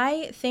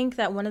 I think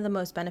that one of the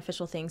most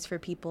beneficial things for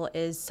people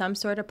is some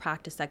sort of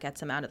practice that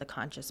gets them out of the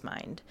conscious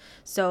mind.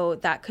 So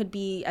that could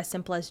be as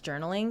simple as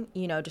journaling,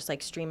 just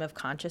like stream of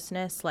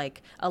consciousness,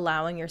 like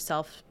allowing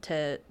yourself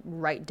to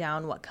write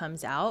down what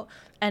comes out.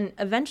 And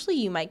eventually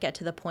you might get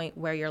to the point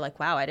where you're like,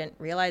 wow, I didn't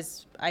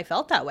realize I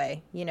felt that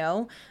way,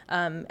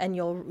 and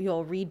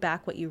you'll read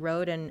back what you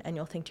wrote and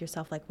you'll think to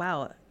yourself like,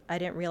 wow, I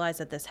didn't realize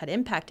that this had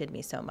impacted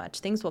me so much.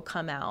 Things will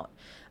come out.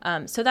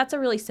 So that's a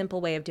really simple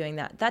way of doing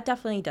that. That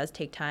definitely does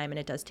take time and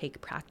it does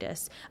take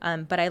practice.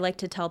 But I like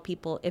to tell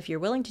people, if you're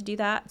willing to do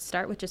that,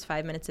 start with just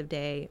 5 minutes a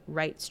day,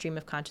 write stream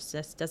of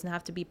consciousness. It doesn't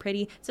have to be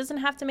pretty. It doesn't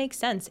have to make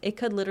sense. It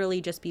could literally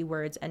just be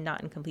words and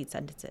not incomplete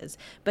sentences.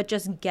 But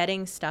just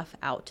getting stuff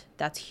out,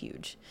 that's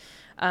huge.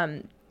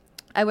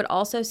 I would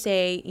also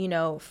say,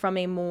 from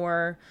a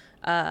more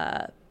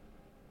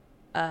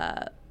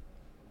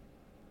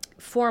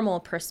formal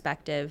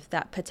perspective,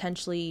 that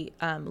potentially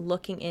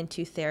looking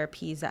into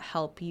therapies that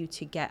help you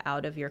to get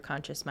out of your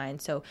conscious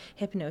mind. So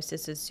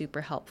hypnosis is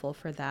super helpful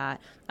for that.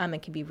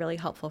 It can be really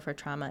helpful for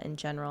trauma in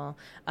general.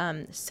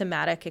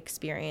 Somatic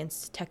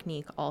experience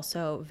technique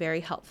also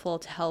very helpful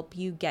to help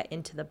you get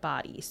into the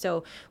body.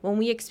 So when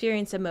we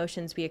experience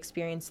emotions, we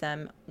experience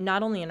them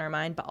not only in our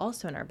mind, but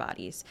also in our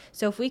bodies.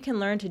 So if we can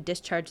learn to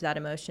discharge that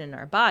emotion in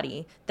our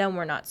body, then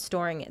we're not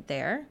storing it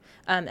there.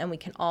 And we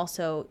can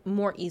also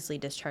more easily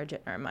discharge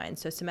it in our mind.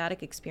 So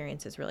somatic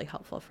experience is really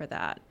helpful for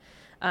that.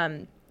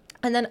 And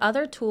then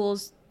other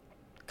tools,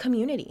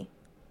 community.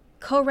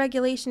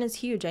 Co-regulation is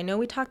huge. I know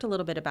we talked a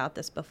little bit about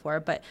this before,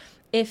 but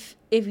if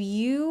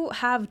you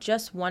have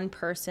just one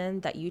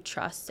person that you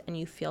trust and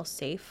you feel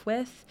safe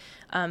with,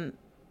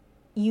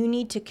 you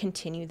need to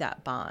continue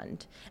that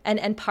bond.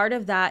 And part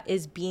of that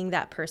is being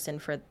that person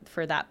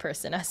for that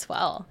person as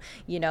well,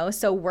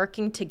 so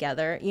working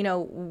together.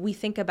 We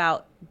think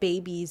about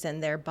babies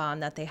and their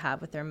bond that they have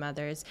with their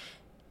mothers.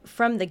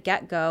 From the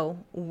get-go,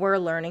 we're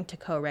learning to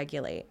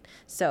co-regulate.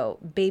 So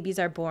babies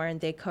are born,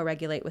 they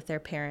co-regulate with their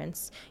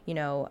parents,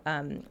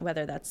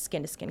 whether that's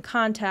skin-to-skin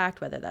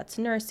contact, whether that's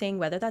nursing,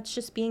 whether that's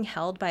just being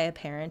held by a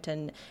parent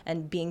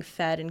and being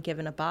fed and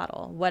given a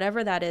bottle.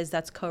 Whatever that is,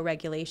 that's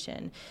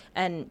co-regulation.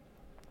 And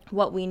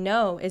what we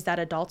know is that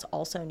adults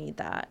also need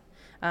that.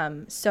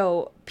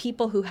 So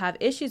people who have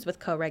issues with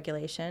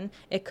co-regulation,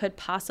 it could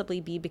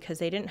possibly be because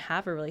they didn't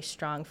have a really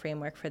strong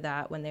framework for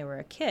that when they were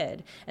a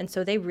kid. And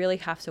so they really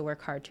have to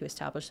work hard to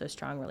establish those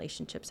strong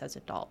relationships as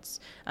adults,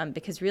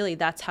 because really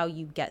that's how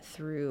you get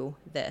through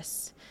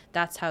this.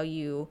 That's how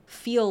you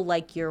feel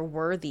like you're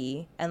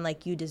worthy and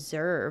like you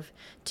deserve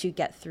to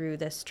get through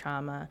this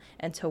trauma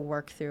and to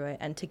work through it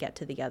and to get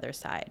to the other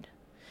side.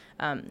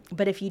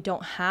 But if you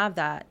don't have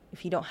that,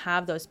 if you don't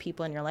have those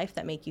people in your life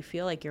that make you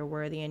feel like you're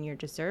worthy and you're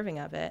deserving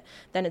of it,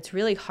 then it's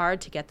really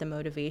hard to get the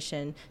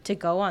motivation to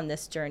go on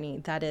this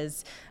journey that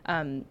is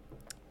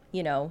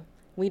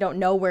we don't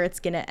know where it's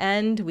going to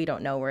end. We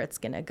don't know where it's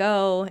going to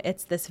go.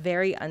 It's this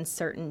very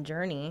uncertain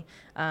journey.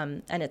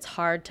 And it's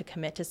hard to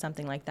commit to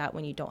something like that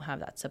when you don't have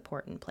that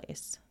support in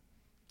place.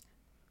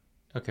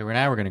 Okay, we're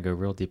going to go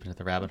real deep into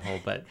the rabbit hole,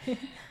 but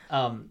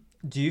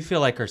do you feel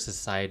like our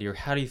society, or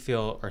how do you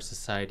feel our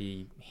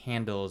society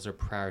handles or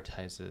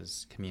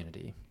prioritizes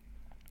community?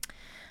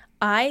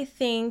 I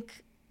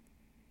think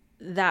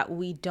that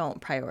we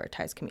don't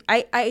prioritize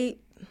community.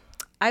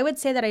 I would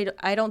say that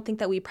I don't think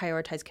that we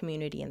prioritize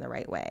community in the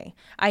right way.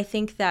 I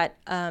think that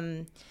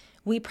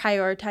we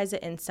prioritize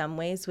it in some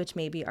ways, which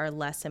maybe are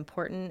less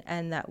important,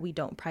 and that we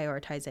don't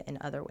prioritize it in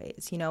other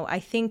ways. I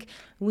think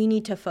we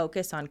need to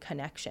focus on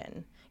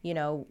connection.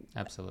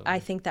 Absolutely. I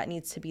think that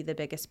needs to be the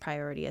biggest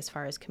priority as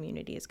far as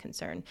community is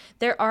concerned.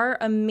 There are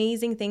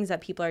amazing things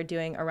that people are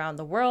doing around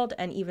the world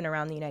and even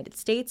around the United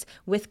States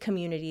with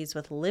communities,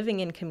 with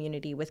living in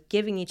community, with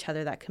giving each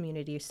other that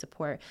community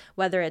support,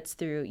 whether it's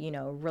through,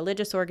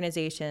 religious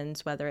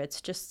organizations, whether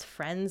it's just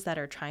friends that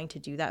are trying to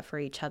do that for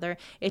each other.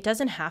 It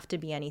doesn't have to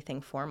be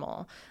anything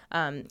formal.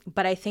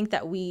 But I think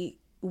that we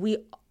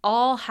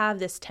all have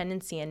this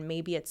tendency, and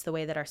maybe it's the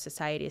way that our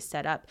society is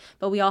set up,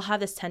 but we all have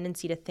this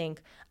tendency to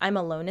think, I'm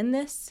alone in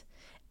this,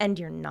 and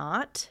you're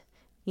not.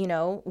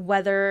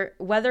 Whether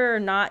or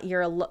not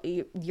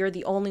you're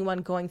the only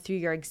one going through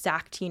your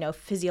exact,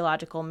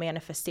 physiological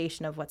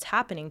manifestation of what's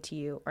happening to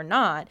you or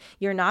not,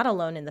 you're not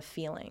alone in the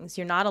feelings.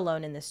 You're not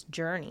alone in this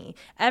journey.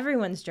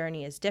 Everyone's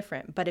journey is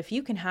different. But if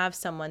you can have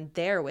someone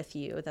there with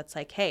you that's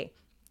like, hey,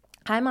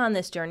 I'm on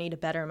this journey to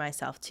better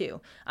myself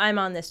too. I'm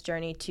on this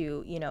journey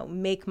to,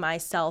 make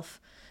myself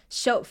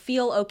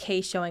feel okay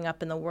showing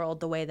up in the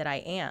world the way that I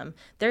am.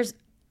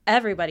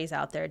 Everybody's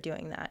out there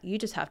doing that. You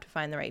just have to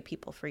find the right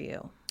people for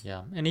you.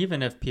 Yeah. And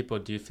even if people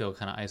do feel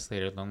kind of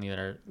isolated, lonely, that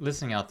are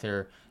listening out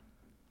there,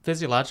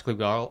 physiologically,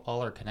 we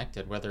all are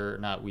connected, whether or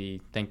not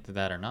we think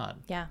that or not.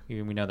 Yeah.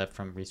 We know that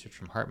from research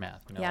from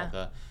HeartMath, all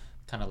the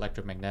kind of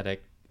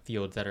electromagnetic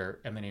fields that are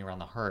emanating around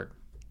the heart.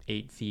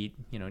 8 feet,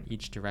 in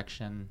each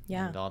direction,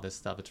 and all this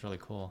stuff. It's really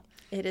cool.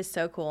 It is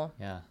so cool.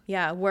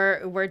 Yeah.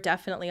 We're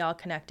definitely all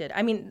connected.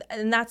 I mean,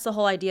 and that's the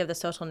whole idea of the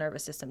social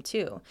nervous system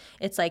too.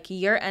 It's like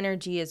your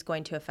energy is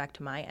going to affect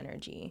my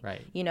energy.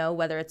 Right.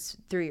 Whether it's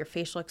through your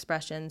facial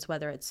expressions,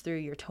 whether it's through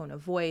your tone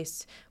of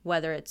voice,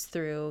 whether it's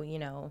through,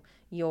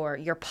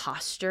 your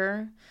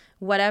posture,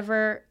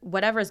 whatever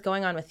is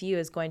going on with you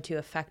is going to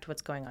affect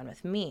what's going on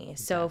with me.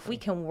 Exactly. So if we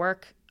can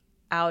work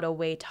out a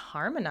way to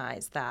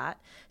harmonize that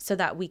so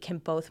that we can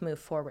both move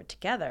forward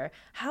together,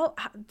 how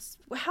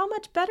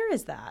much better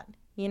is that?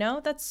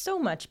 That's so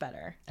much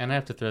better. And I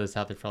have to throw this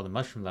out there for all the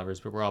mushroom lovers,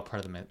 but we're all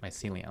part of the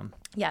mycelium.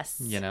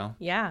 Yes.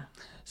 Yeah.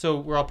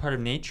 So we're all part of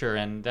nature,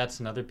 and that's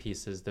another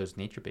piece is those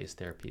nature-based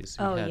therapies.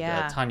 We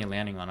had Tanya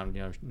Lanning on. I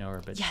don't know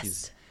her, but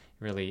she's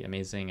really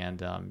amazing,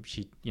 and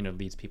she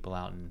leads people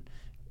out in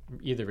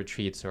either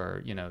retreats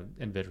or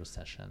individual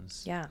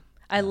sessions. Yeah.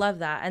 I love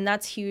that. And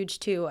that's huge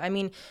too. I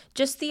mean,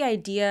 just the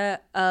idea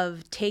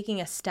of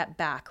taking a step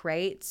back,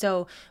 right?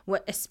 So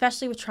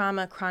especially with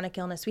trauma, chronic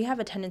illness, we have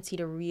a tendency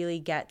to really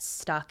get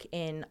stuck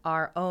in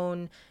our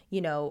own,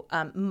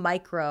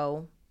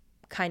 micro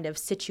kind of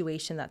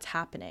situation that's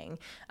happening.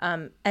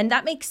 And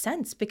that makes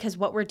sense because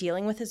what we're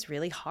dealing with is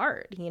really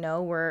hard.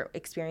 We're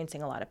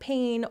experiencing a lot of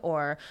pain,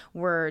 or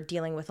we're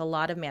dealing with a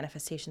lot of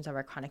manifestations of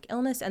our chronic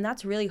illness. And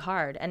that's really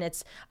hard. And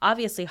it's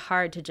obviously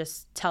hard to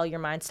just tell your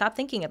mind, stop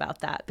thinking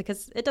about that,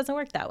 because it doesn't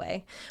work that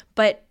way.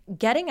 But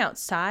getting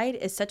outside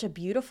is such a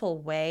beautiful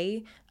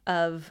way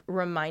of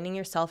reminding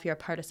yourself you're a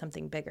part of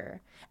something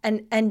bigger.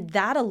 And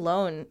that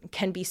alone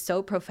can be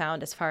so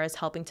profound as far as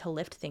helping to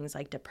lift things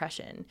like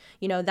depression.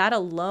 That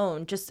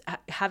alone, just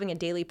having a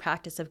daily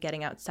practice of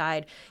getting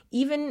outside,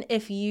 even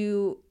if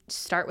you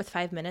start with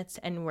 5 minutes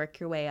and work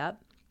your way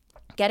up,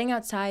 getting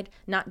outside,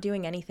 not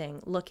doing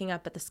anything, looking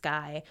up at the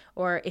sky,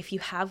 or if you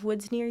have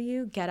woods near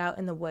you, get out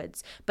in the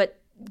woods. But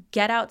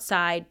get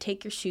outside,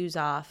 take your shoes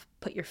off,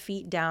 put your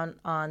feet down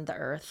on the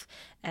earth,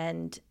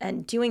 and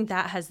doing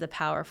that has the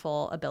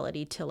powerful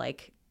ability to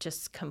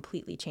just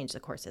completely change the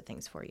course of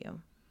things for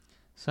you.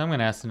 So I'm going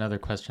to ask another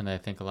question that I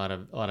think a lot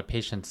of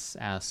patients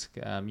ask,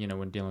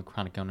 when dealing with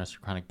chronic illness or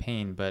chronic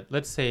pain. But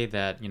let's say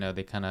that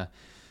they kind of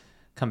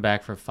come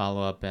back for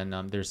follow-up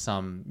and there's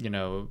some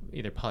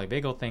either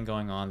polyvagal thing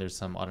going on, there's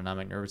some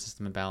autonomic nervous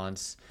system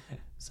imbalance.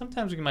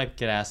 Sometimes we might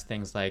get asked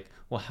things like,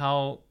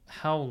 well,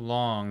 how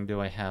long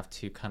do I have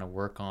to kind of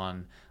work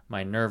on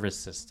my nervous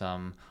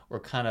system, or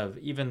kind of,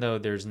 even though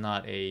there's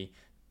not a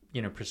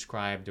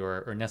prescribed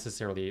or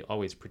necessarily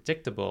always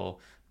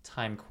predictable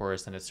time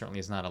course, and it certainly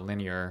is not a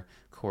linear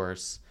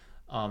course,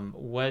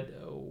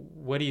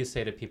 what do you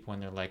say to people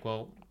when they're like,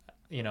 well,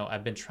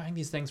 I've been trying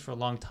these things for a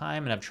long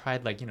time, and I've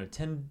tried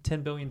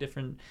 10 billion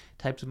different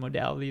types of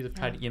modalities. I've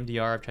tried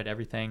EMDR, I've tried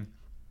everything.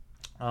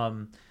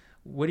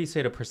 What do you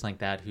say to a person like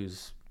that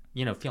who's,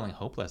 feeling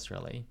hopeless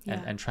really,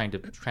 and trying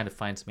to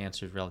find some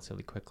answers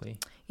relatively quickly?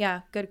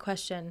 Yeah, good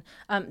question.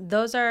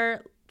 Those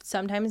are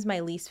sometimes my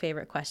least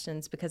favorite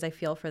questions because I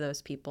feel for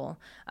those people.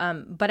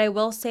 But I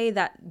will say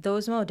that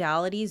those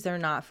modalities, they're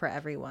not for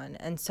everyone.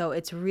 And so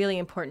it's really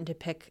important to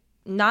pick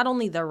not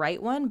only the right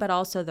one, but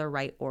also the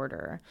right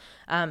order.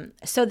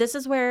 So this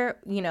is where,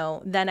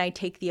 then I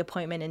take the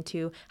appointment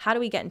into how do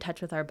we get in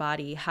touch with our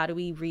body? How do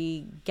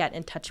we get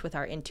in touch with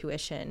our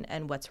intuition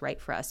and what's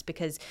right for us?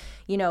 Because,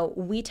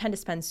 we tend to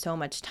spend so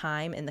much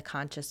time in the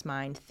conscious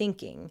mind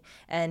thinking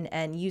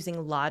and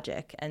using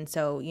logic. And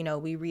so,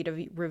 we read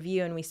a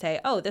review and we say,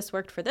 oh, this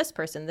worked for this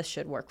person. This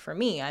should work for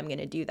me. I'm going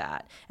to do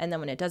that. And then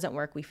when it doesn't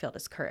work, we feel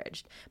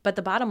discouraged. But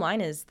the bottom line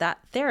is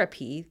that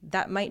therapy,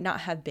 that might not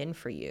have been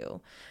for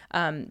you.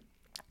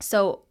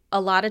 So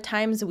a lot of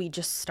times we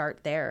just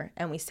start there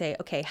and we say,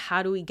 okay,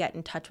 how do we get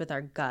in touch with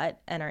our gut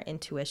and our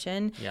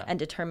intuition and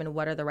determine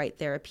what are the right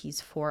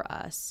therapies for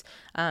us?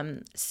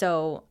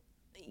 So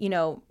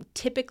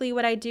typically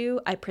what I do,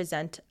 I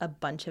present a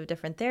bunch of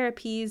different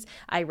therapies.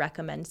 I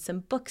recommend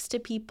some books to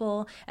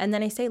people. And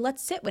then I say,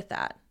 let's sit with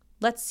that.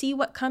 Let's see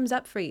what comes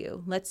up for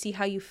you. Let's see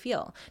how you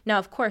feel. Now,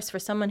 of course, for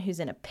someone who's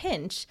in a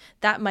pinch,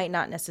 that might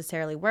not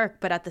necessarily work.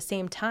 But at the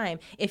same time,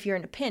 if you're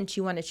in a pinch,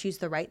 you want to choose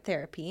the right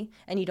therapy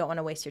and you don't want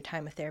to waste your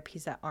time with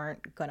therapies that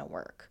aren't going to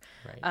work.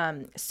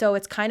 Right. So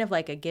it's kind of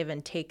like a give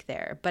and take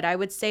there. But I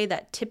would say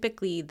that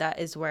typically that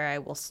is where I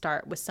will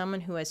start with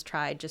someone who has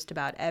tried just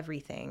about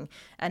everything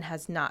and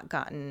has not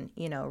gotten,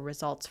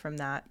 results from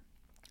that.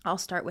 I'll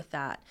start with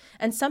that.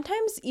 And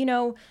sometimes,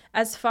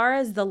 as far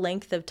as the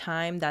length of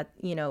time that,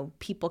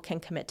 people can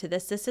commit to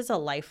this is a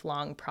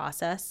lifelong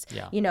process.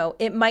 Yeah.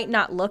 It might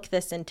not look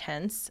this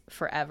intense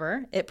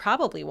forever. It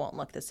probably won't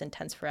look this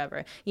intense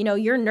forever.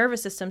 Your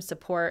nervous system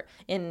support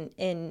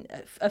in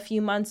a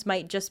few months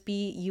might just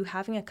be you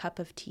having a cup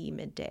of tea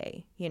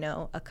midday,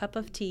 a cup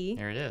of tea.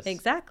 There it is.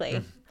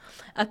 Exactly.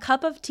 A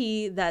cup of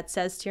tea that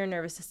says to your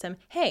nervous system,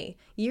 hey,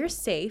 you're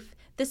safe.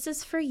 This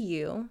is for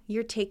you.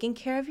 You're taking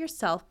care of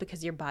yourself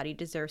because your body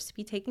deserves to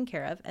be taken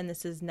care of. And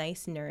this is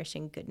nice,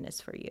 nourishing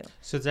goodness for you.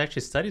 So there's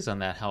actually studies on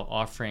that, how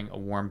offering a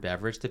warm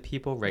beverage to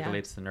people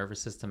regulates the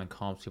nervous system and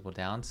calms people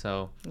down.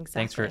 So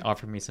Thanks for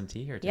offering me some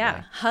tea here today.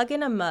 Yeah, hug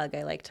in a mug,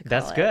 I like to call it.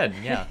 That's good.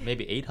 Yeah,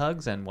 maybe 8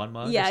 hugs and 1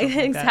 mug. Yeah,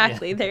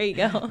 exactly. Yeah. There you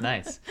go.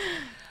 Nice.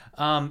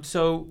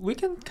 So we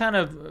can kind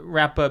of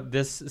wrap up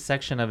this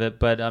section of it,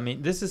 but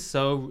this is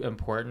so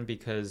important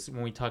because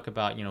when we talk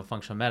about,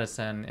 functional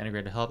medicine,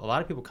 integrative health, a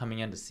lot of people coming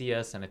in to see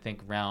us, and I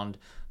think around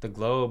the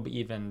globe,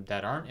 even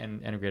that aren't in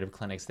integrative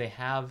clinics, they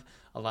have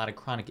a lot of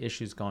chronic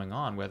issues going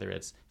on, whether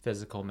it's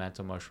physical,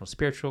 mental, emotional,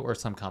 spiritual, or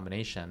some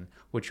combination,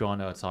 which you all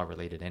know it's all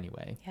related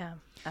anyway. Yeah,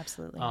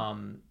 absolutely.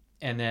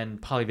 And then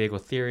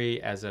polyvagal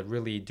theory as a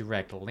really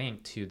direct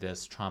link to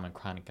this trauma and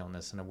chronic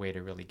illness and a way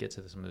to really get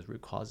to some of those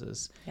root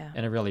causes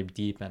in a really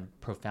deep and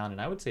profound, and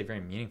I would say very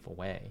meaningful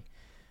way.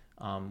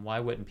 Why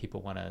wouldn't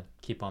people want to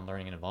keep on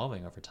learning and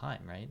evolving over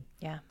time, right?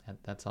 Yeah.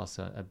 That's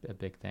also a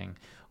big thing.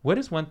 What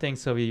is one thing,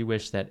 Sylvia, you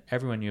wish that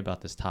everyone knew about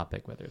this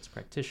topic, whether it's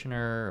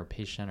practitioner or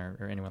patient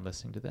or anyone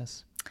listening to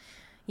this?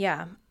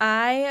 Yeah,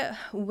 I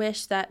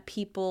wish that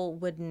people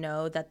would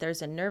know that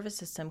there's a nervous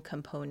system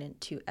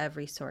component to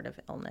every sort of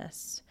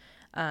illness,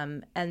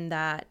 and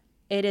that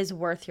it is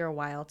worth your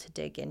while to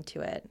dig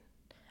into it.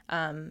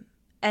 And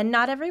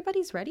not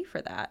everybody's ready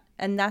for that,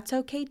 and that's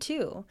okay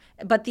too.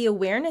 But the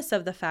awareness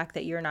of the fact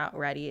that you're not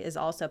ready is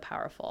also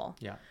powerful.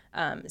 Yeah.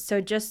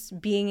 So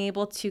just being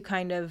able to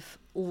kind of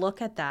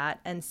look at that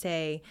and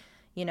say,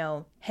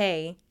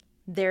 hey,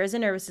 there is a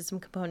nervous system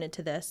component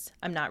to this.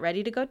 I'm not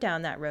ready to go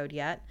down that road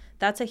yet.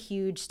 That's a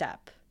huge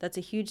step.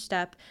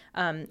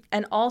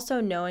 And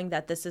also knowing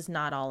that this is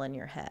not all in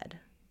your head.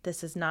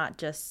 This is not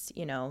just,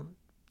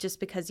 just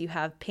because you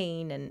have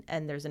pain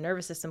and there's a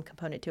nervous system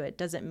component to it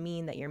doesn't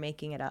mean that you're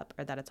making it up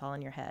or that it's all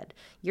in your head.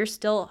 You're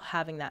still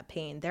having that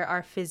pain. There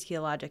are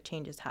physiologic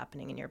changes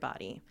happening in your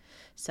body.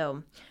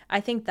 So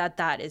I think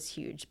that is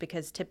huge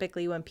because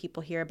typically when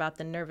people hear about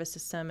the nervous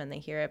system and they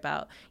hear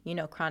about,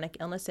 chronic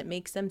illness, it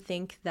makes them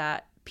think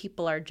that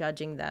people are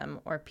judging them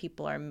or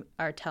people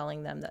are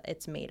telling them that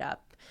it's made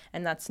up.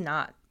 And that's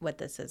not what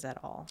this is at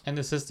all. And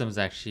the system's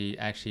actually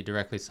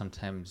directly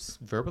sometimes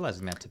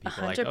verbalizing that to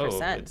people 100%. Like,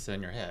 oh, it's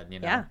in your head,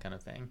 kind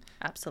of thing.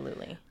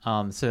 Absolutely.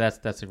 So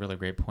that's a really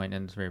great point,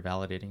 and it's very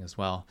validating as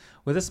well.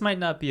 Well, this might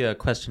not be a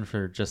question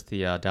for just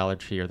the Dollar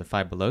Tree or the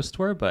Five Below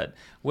store, but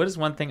what is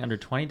one thing under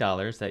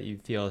 $20 that you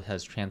feel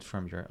has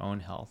transformed your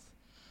own health?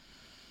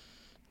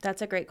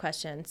 That's a great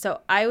question.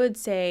 So I would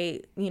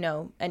say,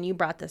 and you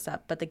brought this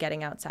up, but the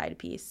getting outside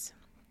piece.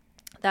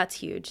 That's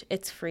huge.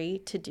 It's free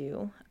to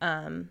do,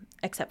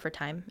 except for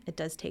time. It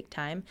does take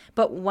time.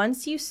 But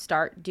once you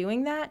start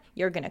doing that,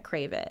 you're going to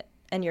crave it.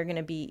 And you're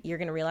going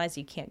to realize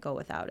you can't go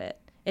without it.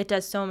 It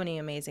does so many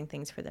amazing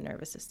things for the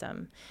nervous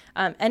system.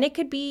 And it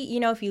could be,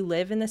 if you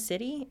live in the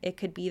city, it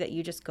could be that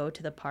you just go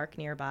to the park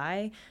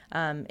nearby.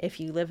 If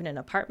you live in an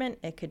apartment,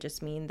 it could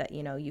just mean that,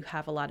 you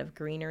have a lot of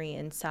greenery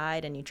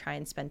inside and you try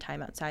and spend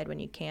time outside when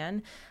you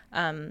can.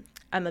 I'm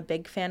a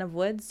big fan of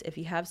woods. If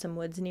you have some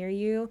woods near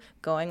you,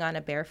 going on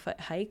a barefoot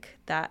hike,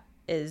 that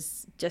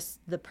is just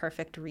the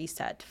perfect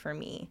reset for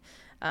me.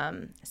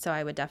 So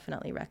I would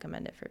definitely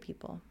recommend it for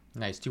people.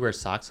 Nice. Do you wear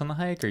socks on the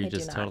hike, or you I do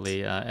just not.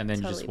 totally, and then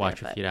you Totally just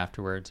wash your barefoot. feet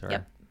afterwards? Or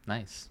Yep.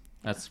 Nice.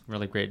 That's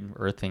really great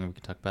earthing. We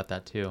can talk about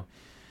that too.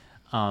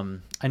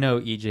 I know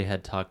EJ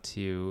had talked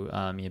to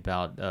me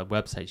about a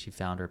website she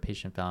found, or a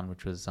patient found,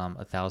 which was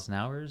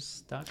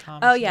 1000hours.com.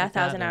 Oh yeah, like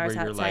that, 1,000 hours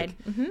where you're outside.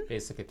 like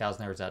basically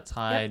 1,000 hours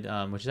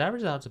outside, which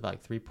averages out to about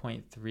like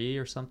 3.3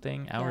 or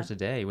something hours a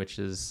day, which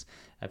is,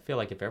 I feel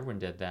like if everyone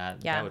did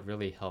that, that would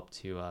really help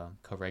to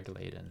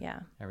co-regulate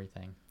and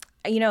everything.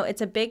 You know,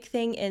 it's a big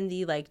thing in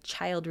the like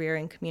child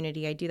rearing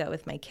community. I do that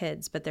with my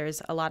kids, but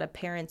there's a lot of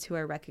parents who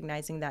are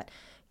recognizing that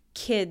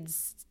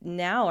kids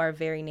now are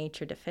very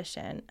nature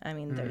deficient. I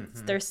mean,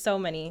 there's so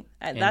many.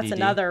 That's NDD.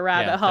 another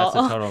rabbit hole.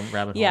 That's a total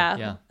rabbit hole.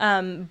 Yeah.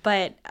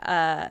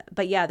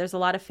 But yeah, there's a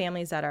lot of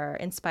families that are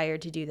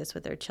inspired to do this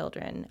with their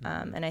children,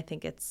 and I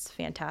think it's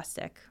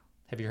fantastic.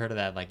 Have you heard of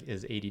that? Like,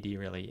 is ADD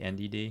really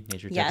NDD,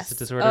 nature Yes. deficit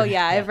disorder? Oh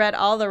yeah, I've read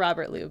all the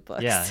Robert Lube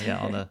books.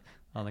 Yeah,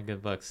 all the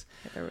good books.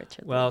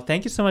 Richard well,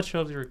 thank you so much,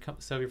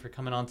 Sylvia, for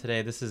coming on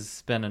today. This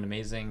has been an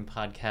amazing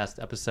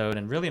podcast episode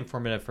and really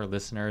informative for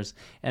listeners.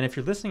 And if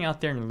you're listening out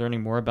there and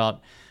wanting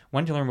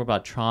to learn more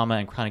about trauma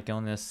and chronic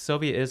illness,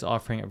 Sylvia is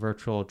offering a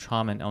virtual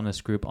trauma and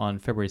illness group on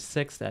February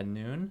 6th at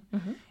noon.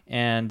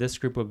 And this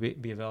group will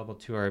be available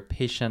to our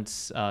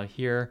patients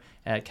here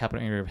at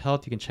Capital Integrative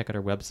Health. You can check out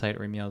our website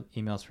or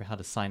emails for how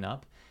to sign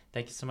up.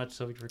 Thank you so much,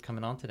 Sylvia, for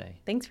coming on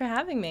today. Thanks for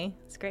having me.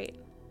 It's great.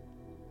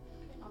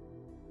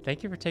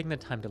 Thank you for taking the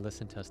time to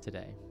listen to us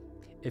today.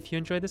 If you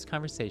enjoyed this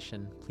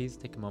conversation, please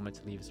take a moment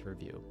to leave us a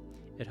review.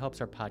 It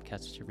helps our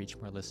podcast to reach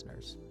more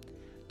listeners.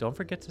 Don't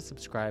forget to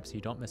subscribe so you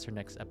don't miss our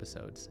next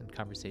episodes and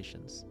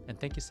conversations. And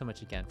thank you so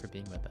much again for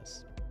being with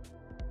us.